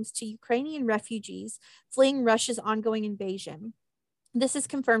homes to Ukrainian refugees fleeing Russia's ongoing invasion. This is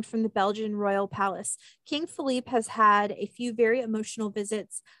confirmed from the Belgian royal palace. King Philippe has had a few very emotional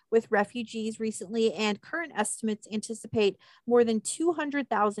visits with refugees recently, and current estimates anticipate more than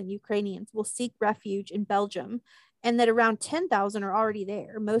 200,000 Ukrainians will seek refuge in Belgium, and that around 10,000 are already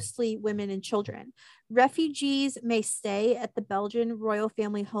there, mostly women and children. Refugees may stay at the Belgian royal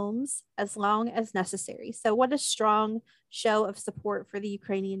family homes as long as necessary. So, what a strong show of support for the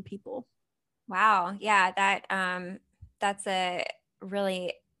Ukrainian people. Wow. Yeah, that's a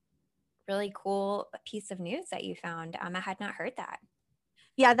really, really cool piece of news that you found. I had not heard that.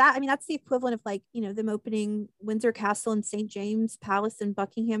 Yeah, that's the equivalent of, like, them opening Windsor Castle and St. James Palace and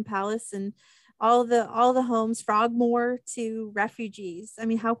Buckingham Palace and all the homes, Frogmore, to refugees. I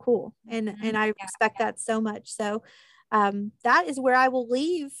mean, how cool. And I respect that so much. So that is where I will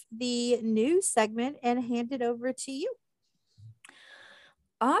leave the news segment and hand it over to you.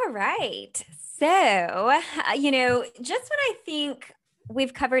 All right. So, just when I think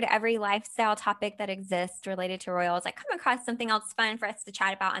we've covered every lifestyle topic that exists related to royals, I come across something else fun for us to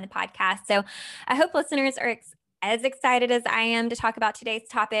chat about on the podcast. So I hope listeners are as excited as I am to talk about today's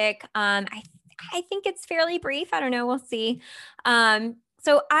topic. I think it's fairly brief. I don't know. We'll see.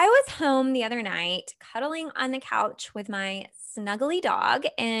 So I was home the other night, cuddling on the couch with my snuggly dog,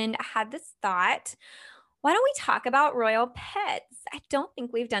 and I had this thought. Why don't we talk about royal pets? I don't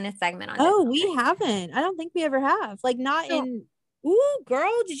think we've done a segment on this. Oh, we haven't. I don't think we ever have. Like, not in. Ooh,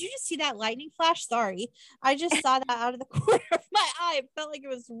 girl, did you just see that lightning flash? Sorry. I just saw that out of the corner of my eye. It felt like it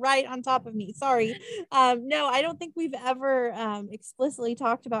was right on top of me. Sorry. No, I don't think we've ever explicitly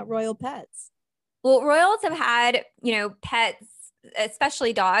talked about royal pets. Well, royals have had, pets,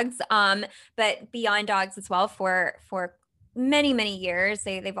 especially dogs, but beyond dogs as well for many, many years.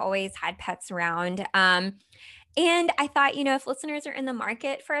 They've always had pets around. And I thought, if listeners are in the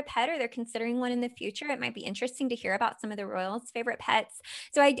market for a pet or they're considering one in the future, it might be interesting to hear about some of the royals' favorite pets.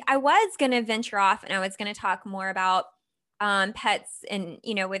 So I was going to venture off and I was going to talk more about pets and,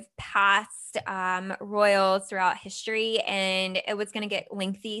 with past royals throughout history, and it was going to get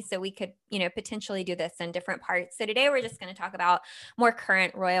lengthy. So we could, potentially do this in different parts. So today we're just going to talk about more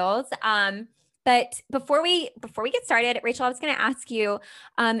current royals. But before we get started, Rachel, I was going to ask you,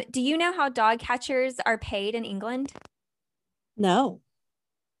 do you know how dog catchers are paid in England? No.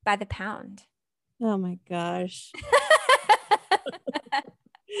 By the pound. Oh my gosh.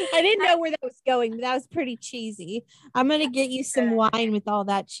 I didn't know where that was going, but that was pretty cheesy. I'm going to get you some wine with all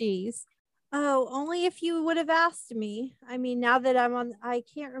that cheese. Oh, only if you would have asked me. I mean, now that I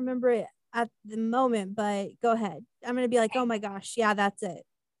can't remember it at the moment, but go ahead. I'm going to be like, oh my gosh. Yeah, that's it.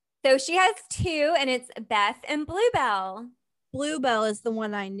 So she has two, and it's Beth and Bluebell. Bluebell is the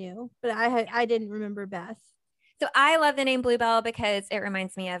one I knew, but I didn't remember Beth. So I love the name Bluebell because it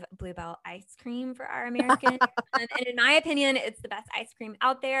reminds me of Bluebell ice cream for our Americans. And in my opinion, it's the best ice cream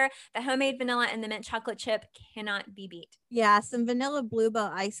out there. The homemade vanilla and the mint chocolate chip cannot be beat. Yeah, some vanilla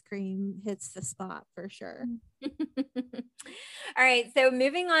Bluebell ice cream hits the spot for sure. All right, so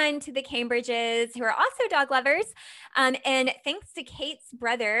moving on to the Cambridges, who are also dog lovers. And thanks to Kate's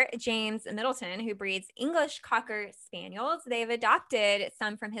brother, James Middleton, who breeds English Cocker Spaniels, they've adopted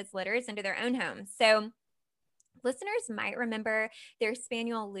some from his litters into their own homes. So listeners might remember their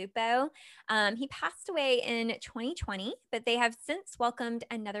spaniel Lupo. He passed away in 2020, but they have since welcomed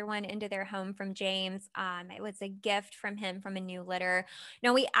another one into their home from James. It was a gift from him from a new litter.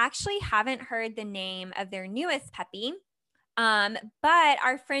 Now, we actually haven't heard the name of their newest puppy, but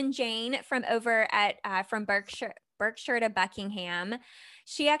our friend Jane from over at from Berkshire to Buckingham,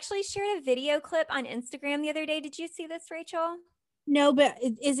 she actually shared a video clip on Instagram the other day. Did you see this, Rachel? No, but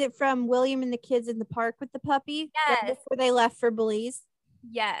is it from William and the kids in the park with the puppy? Yes. Right before they left for Belize?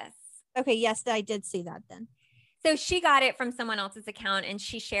 Yes. Okay, yes, I did see that then. So she got it from someone else's account and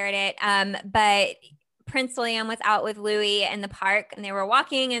she shared it. But Prince William was out with Louis in the park and they were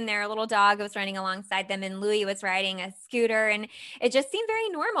walking and their little dog was running alongside them and Louis was riding a scooter and it just seemed very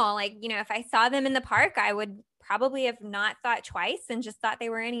normal. Like, you know, if I saw them in the park, I would probably have not thought twice and just thought they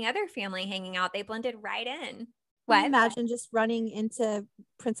were any other family hanging out. They blended right in. What? Can you imagine just running into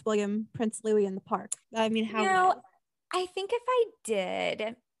Prince William, Prince Louis in the park? I mean, how? No, I think if I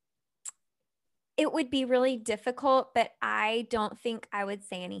did, it would be really difficult, but I don't think I would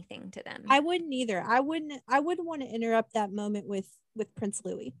say anything to them. I wouldn't either. I wouldn't want to interrupt that moment with Prince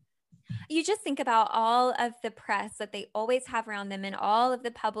Louis. You just think about all of the press that they always have around them and all of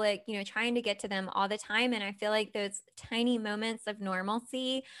the public, you know, trying to get to them all the time. And I feel like those tiny moments of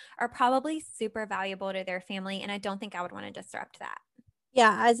normalcy are probably super valuable to their family. And I don't think I would want to disrupt that.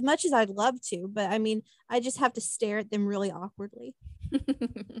 Yeah, as much as I'd love to, but I mean, I just have to stare at them really awkwardly.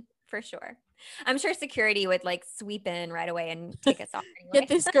 For sure. I'm sure security would like sweep in right away and take us off anyway. Get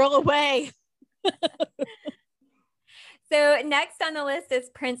this girl away. So next on the list is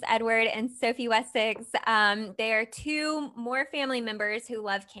Prince Edward and Sophie Wessex. They are two more family members who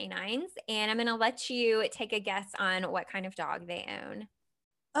love canines, and I'm going to let you take a guess on what kind of dog they own.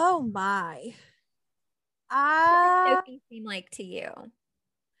 Oh my. What does Sophie seem like to you?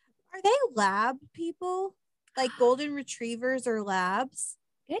 Are they lab people? Like golden retrievers or labs?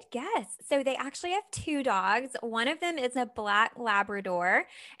 Good guess. So they actually have two dogs. One of them is a black Labrador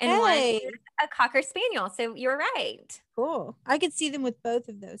and one is a Cocker Spaniel. So you're right. Cool. I could see them with both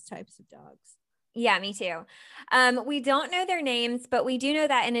of those types of dogs. Yeah, me too. We don't know their names, but we do know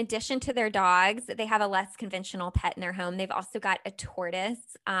that in addition to their dogs, they have a less conventional pet in their home. They've also got a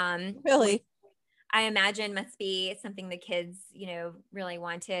tortoise. Really? I imagine must be something the kids, you know, really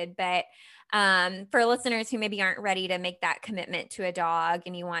wanted. But for listeners who maybe aren't ready to make that commitment to a dog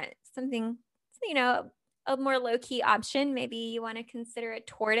and you want something, you know, a more low-key option, maybe you want to consider a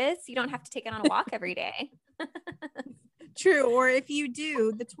tortoise. You don't have to take it on a walk every day. True. Or if you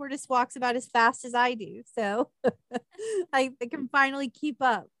do, the tortoise walks about as fast as I do. So I can finally keep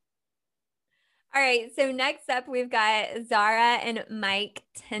up. All right. So next up, we've got Zara and Mike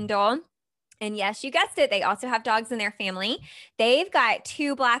Tyndall. And yes, you guessed it. They also have dogs in their family. They've got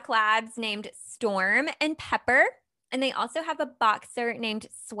two black labs named Storm and Pepper. And they also have a boxer named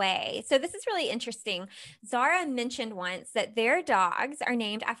Sway. So this is really interesting. Zara mentioned once that their dogs are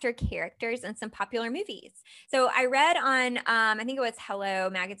named after characters in some popular movies. So I read on, I think it was Hello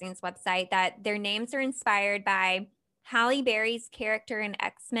Magazine's website, that their names are inspired by Halle Berry's character in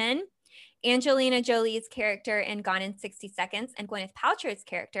X-Men, Angelina Jolie's character in Gone in 60 Seconds, and Gwyneth Paltrow's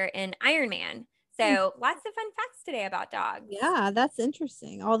character in Iron Man. So lots of fun facts today about dogs. Yeah, that's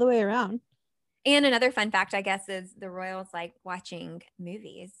interesting all the way around. And another fun fact, I guess, is the royals like watching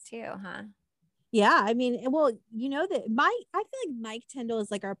movies too, huh? Yeah, I mean, well, you know that I feel like Mike Tyndall is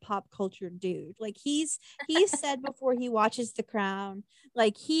like our pop culture dude. Like he's said before he watches The Crown,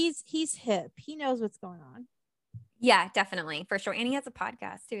 like he's hip. He knows what's going on. Yeah, definitely, for sure. And he has a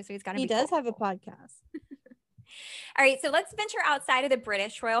podcast too, so he's got to be. He does have a podcast. All right, so let's venture outside of the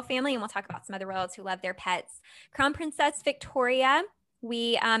British royal family, and we'll talk about some other royals who love their pets. Crown Princess Victoria,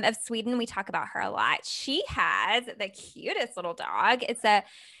 of Sweden, we talk about her a lot. She has the cutest little dog. So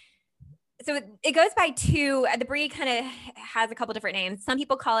it goes by two. The breed kind of has a couple different names. Some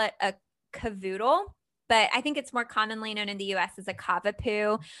people call it a cavoodle, but I think it's more commonly known in the U.S. as a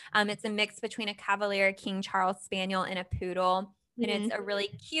Cavapoo. It's a mix between a Cavalier King Charles Spaniel and a poodle. And it's a really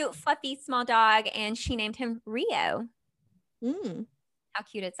cute, fluffy, small dog. And she named him Rio. How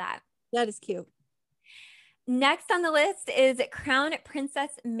cute is that? That is cute. Next on the list is Crown Princess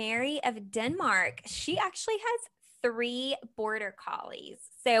Mary of Denmark. She actually has 3 border collies.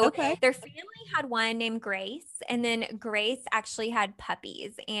 So their family had one named Grace, and then Grace actually had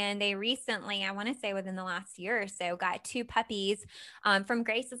puppies. And they recently, I want to say within the last year or so, got 2 puppies from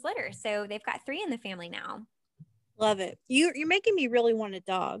Grace's litter. So they've got 3 in the family now. Love it. You're making me really want a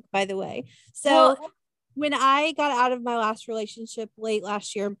dog, by the way. So when I got out of my last relationship late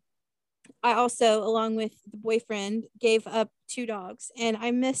last year, I also, along with the boyfriend, gave up 2 dogs, and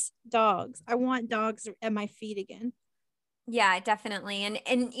I miss dogs. I want dogs at my feet again. Yeah, definitely.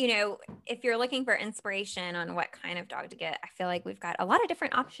 And you know, if you're looking for inspiration on what kind of dog to get, I feel like we've got a lot of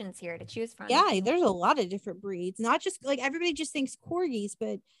different options here to choose from. Yeah, there's a lot of different breeds. Not just like everybody just thinks corgis,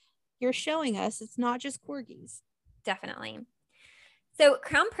 but you're showing us it's not just corgis. Definitely. So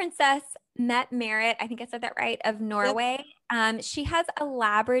Crown Princess Met Merritt, I think I said that right, of Norway. She has a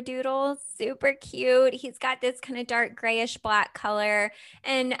Labradoodle, super cute. He's got this kind of dark grayish black color.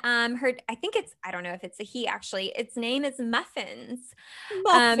 And I think I don't know if it's a he actually. Its name is Muffins.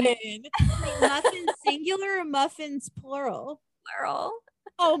 Muffin. Wait, muffins singular or muffins plural? Plural.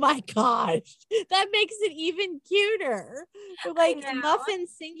 Oh my gosh. That makes it even cuter. Like muffin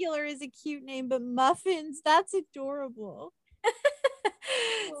singular is a cute name, but muffins, that's adorable.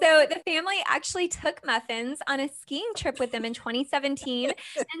 So the family actually took Muffins on a skiing trip with them in 2017, and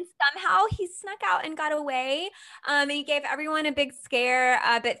somehow he snuck out and got away. He gave everyone a big scare,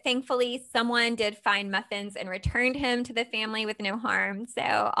 but thankfully someone did find Muffins and returned him to the family with no harm.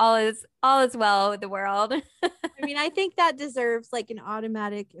 So all is well with the world. I mean, I think that deserves like an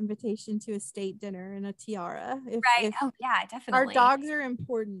automatic invitation to a state dinner and a tiara. Right. Oh yeah, definitely. Our dogs are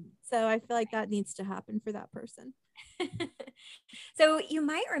important. So I feel like that needs to happen for that person. So you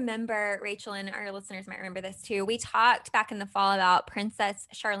might remember, Rachel, and our listeners might remember this too. We talked back in the fall about Princess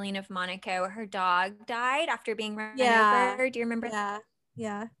Charlene of Monaco. Her dog died after being run over. Do you remember?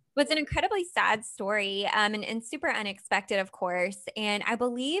 Yeah. It was an incredibly sad story and super unexpected, of course. And I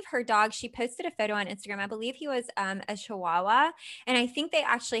believe her dog, she posted a photo on Instagram. I believe he was a Chihuahua. And I think they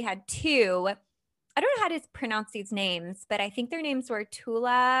actually had two. I don't know how to pronounce these names, but I think their names were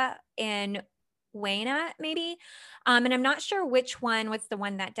Tula and Wayna, maybe. And I'm not sure which one was the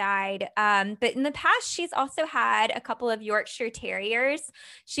one that died. But in the past, she's also had a couple of Yorkshire Terriers.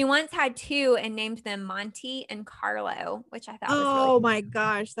 She once had two and named them Monty and Carlo, which I thought was really cool. My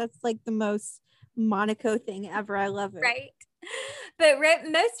gosh, that's like the most Monaco thing ever. I love it. Right. But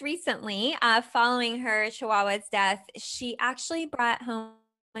most recently, following her Chihuahua's death, she actually brought home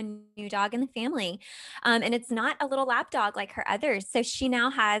a new dog in the family. And it's not a little lap dog like her others. So she now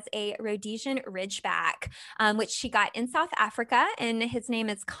has a Rhodesian Ridgeback, which she got in South Africa, and his name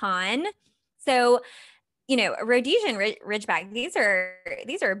is Khan. So, a Rhodesian Ridgeback, these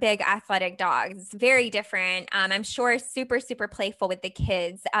are big athletic dogs, very different. I'm sure super, super playful with the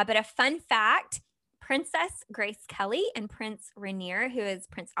kids. But a fun fact, Princess Grace Kelly and Prince Rainier, who is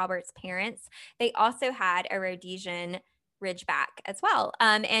Prince Albert's parents, they also had a Rhodesian Ridgeback as well.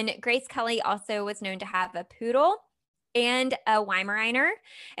 And Grace Kelly also was known to have a poodle and a Weimaraner.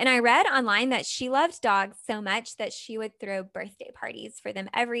 And I read online that she loved dogs so much that she would throw birthday parties for them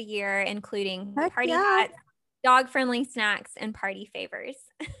every year, including party hats, dog-friendly snacks, and party favors.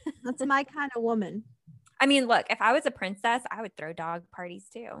 That's my kind of woman. I mean, look, if I was a princess, I would throw dog parties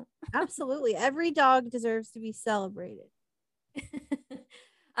too. Absolutely. Every dog deserves to be celebrated.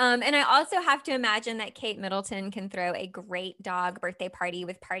 And I also have to imagine that Kate Middleton can throw a great dog birthday party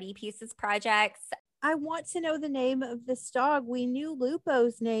with Party Pieces projects. I want to know the name of this dog. We knew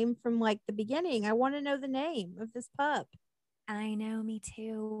Lupo's name from like the beginning. I want to know the name of this pup. I know, me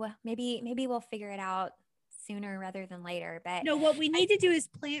too. Maybe we'll figure it out sooner rather than later. But no, what we need to do is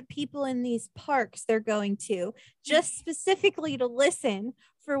plant people in these parks they're going to, just specifically to listen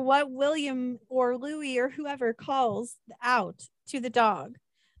for what William or Louis or whoever calls out to the dog.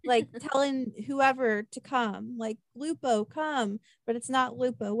 Like telling whoever to come, like Lupo, come, but it's not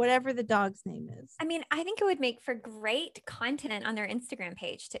Lupo, whatever the dog's name is. I mean, I think it would make for great content on their Instagram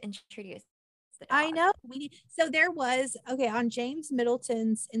page to introduce the dog. I know. So there was, on James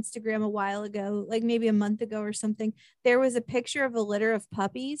Middleton's Instagram a while ago, like maybe a month ago or something, there was a picture of a litter of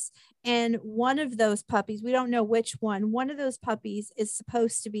puppies. And one of those puppies, we don't know which one of those puppies is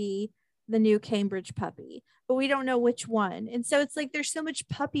supposed to be the new Cambridge puppy, but we don't know which one. And so it's like there's so much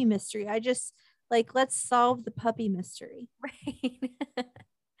puppy mystery. I just like, let's solve the puppy mystery. Right.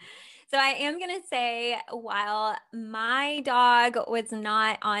 So I am going to say, while my dog was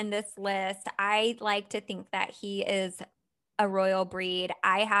not on this list, I like to think that he is a royal breed.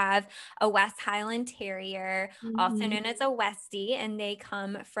 I have a West Highland Terrier, also known as a Westie, and they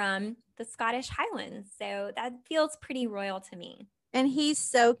come from the Scottish Highlands. So that feels pretty royal to me. And he's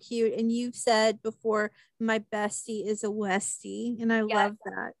so cute. And you've said before, my bestie is a Westie. And I love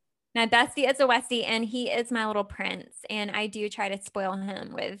that. My bestie is a Westie, and he is my little prince. And I do try to spoil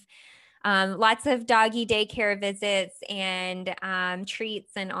him with lots of doggy daycare visits and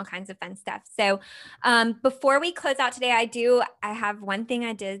treats and all kinds of fun stuff. So before we close out today, I have one thing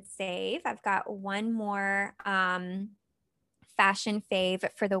I did save. I've got one more fashion fave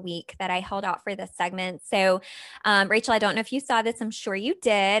for the week that I held out for this segment. So, Rachel, I don't know if you saw this. I'm sure you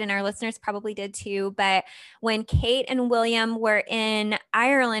did, and our listeners probably did too. But when Kate and William were in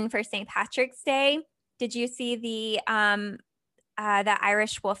Ireland for St. Patrick's Day, did you see the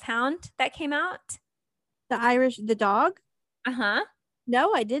Irish Wolfhound that came out? The dog? Uh-huh.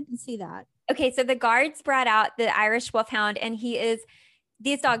 No, I didn't see that. Okay, so the guards brought out the Irish Wolfhound, and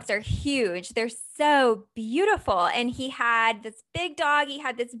these dogs are huge. They're so beautiful. And he had this big dog. He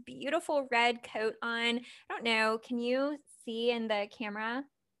had this beautiful red coat on. I don't know. Can you see in the camera?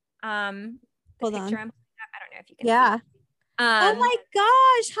 The Hold picture on. I don't know if you can see. Oh my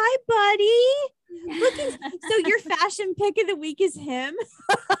gosh. Hi, buddy. So your fashion pick of the week is him?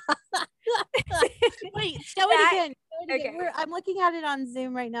 Wait, show it again. Okay. I'm looking at it on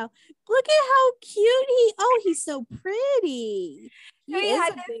Zoom right now. Look at how cute he's so pretty. He is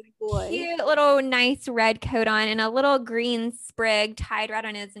a big boy. Cute little nice red coat on and a little green sprig tied right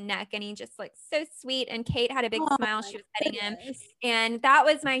on his neck. And he just looked so sweet. And Kate had a big smile. She was petting him. And that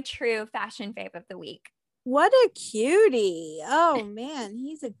was my true fashion fave of the week. What a cutie. Oh man,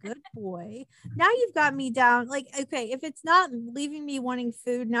 he's a good boy. Now you've got me down. Like, okay, if it's not leaving me wanting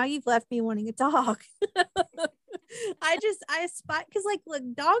food, now you've left me wanting a dog. I aspire, because like, look,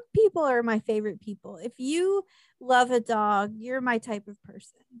 dog people are my favorite people. If you love a dog, you're my type of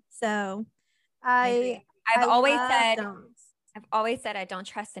person. So I've always said I don't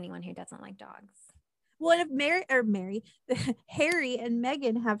trust anyone who doesn't like dogs. Well, if Harry and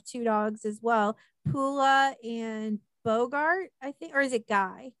Meghan have 2 dogs as well, Pula and Bogart, I think, or is it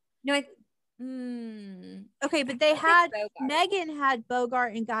Guy? No, okay, but they had Meghan had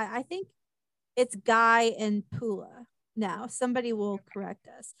Bogart and Guy. I think it's Guy and Pula. Now somebody will correct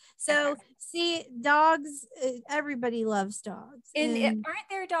us. So see, dogs. Everybody loves dogs. And aren't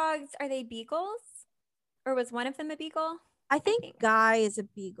there dogs? Are they beagles, or was one of them a beagle? I think Guy is a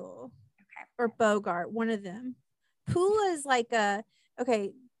beagle. Or Bogart, one of them. Pula is like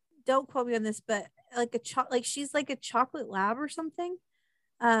don't quote me on this, but like she's like a chocolate lab or something.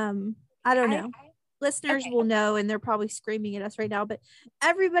 I don't know. Listeners will know, and they're probably screaming at us right now, but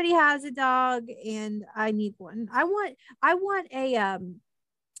everybody has a dog and I need one. I want a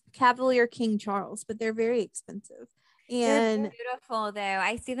Cavalier King Charles, but they're very expensive. And they're beautiful though.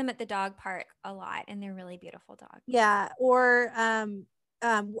 I see them at the dog park a lot and they're really beautiful dogs. Yeah. Or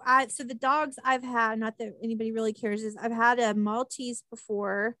so the dogs I've had, not that anybody really cares, is I've had a Maltese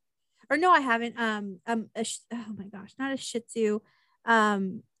before, or no, I haven't. Oh my gosh, not a Shih Tzu. Oh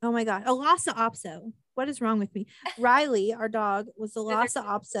my God, a Lhasa Apso. What is wrong with me? Riley, our dog, was a Lhasa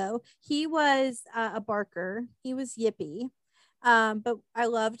Apso. He was a barker. He was yippy. But I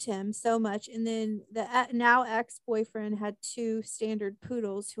loved him so much. And then the now ex-boyfriend had 2 standard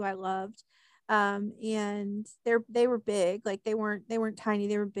poodles who I loved. And they were big, like they weren't tiny,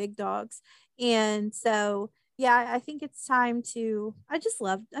 they were big dogs. And so yeah, I think it's time to, life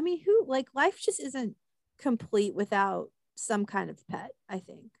just isn't complete without some kind of pet. I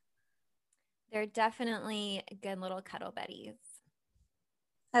think they're definitely good little cuddle buddies.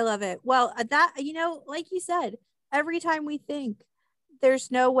 I love it. Well, that, like you said, every time we think there's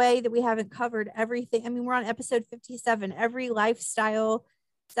no way that we haven't covered everything. I mean, we're on episode 57, every lifestyle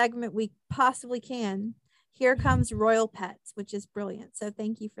segment we possibly can. Here comes Royal Pets, which is brilliant. So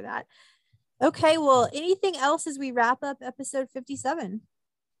thank you for that. Okay, well, anything else as we wrap up episode 57?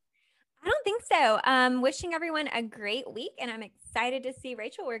 I don't think so. Wishing everyone a great week, and I'm excited to see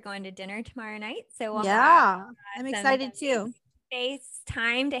Rachel. We're going to dinner tomorrow night, so I'm excited too. Space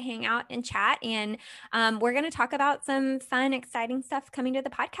time to hang out and chat, and we're going to talk about some fun, exciting stuff coming to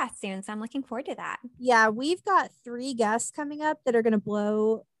the podcast soon. So I'm looking forward to that. Yeah, we've got 3 guests coming up that are going to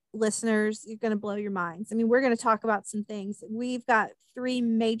blow listeners. You're going to blow your minds. I mean, we're going to talk about some things. We've got 3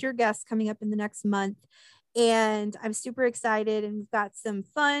 major guests coming up in the next month, and I'm super excited. And we've got some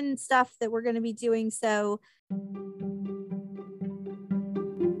fun stuff that we're going to be doing. So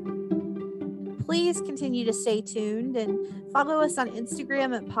please continue to stay tuned and follow us on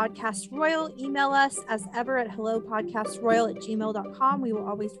Instagram at Podcast Royal. Email us as ever at hellopodcastroyal@gmail.com. We will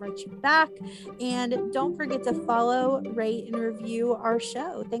always write you back. And don't forget to follow, rate, and review our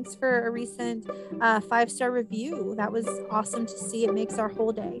show. Thanks for a recent 5-star review. That was awesome to see. It makes our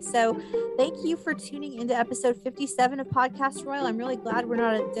whole day. So thank you for tuning into episode 57 of Podcast Royal. I'm really glad we're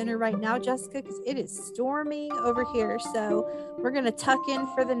not at dinner right now, Jessica, because it is storming over here. So we're going to tuck in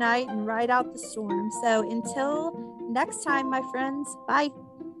for the night and ride out the storm. So until next time, my friends, bye.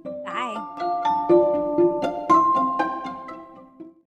 Bye.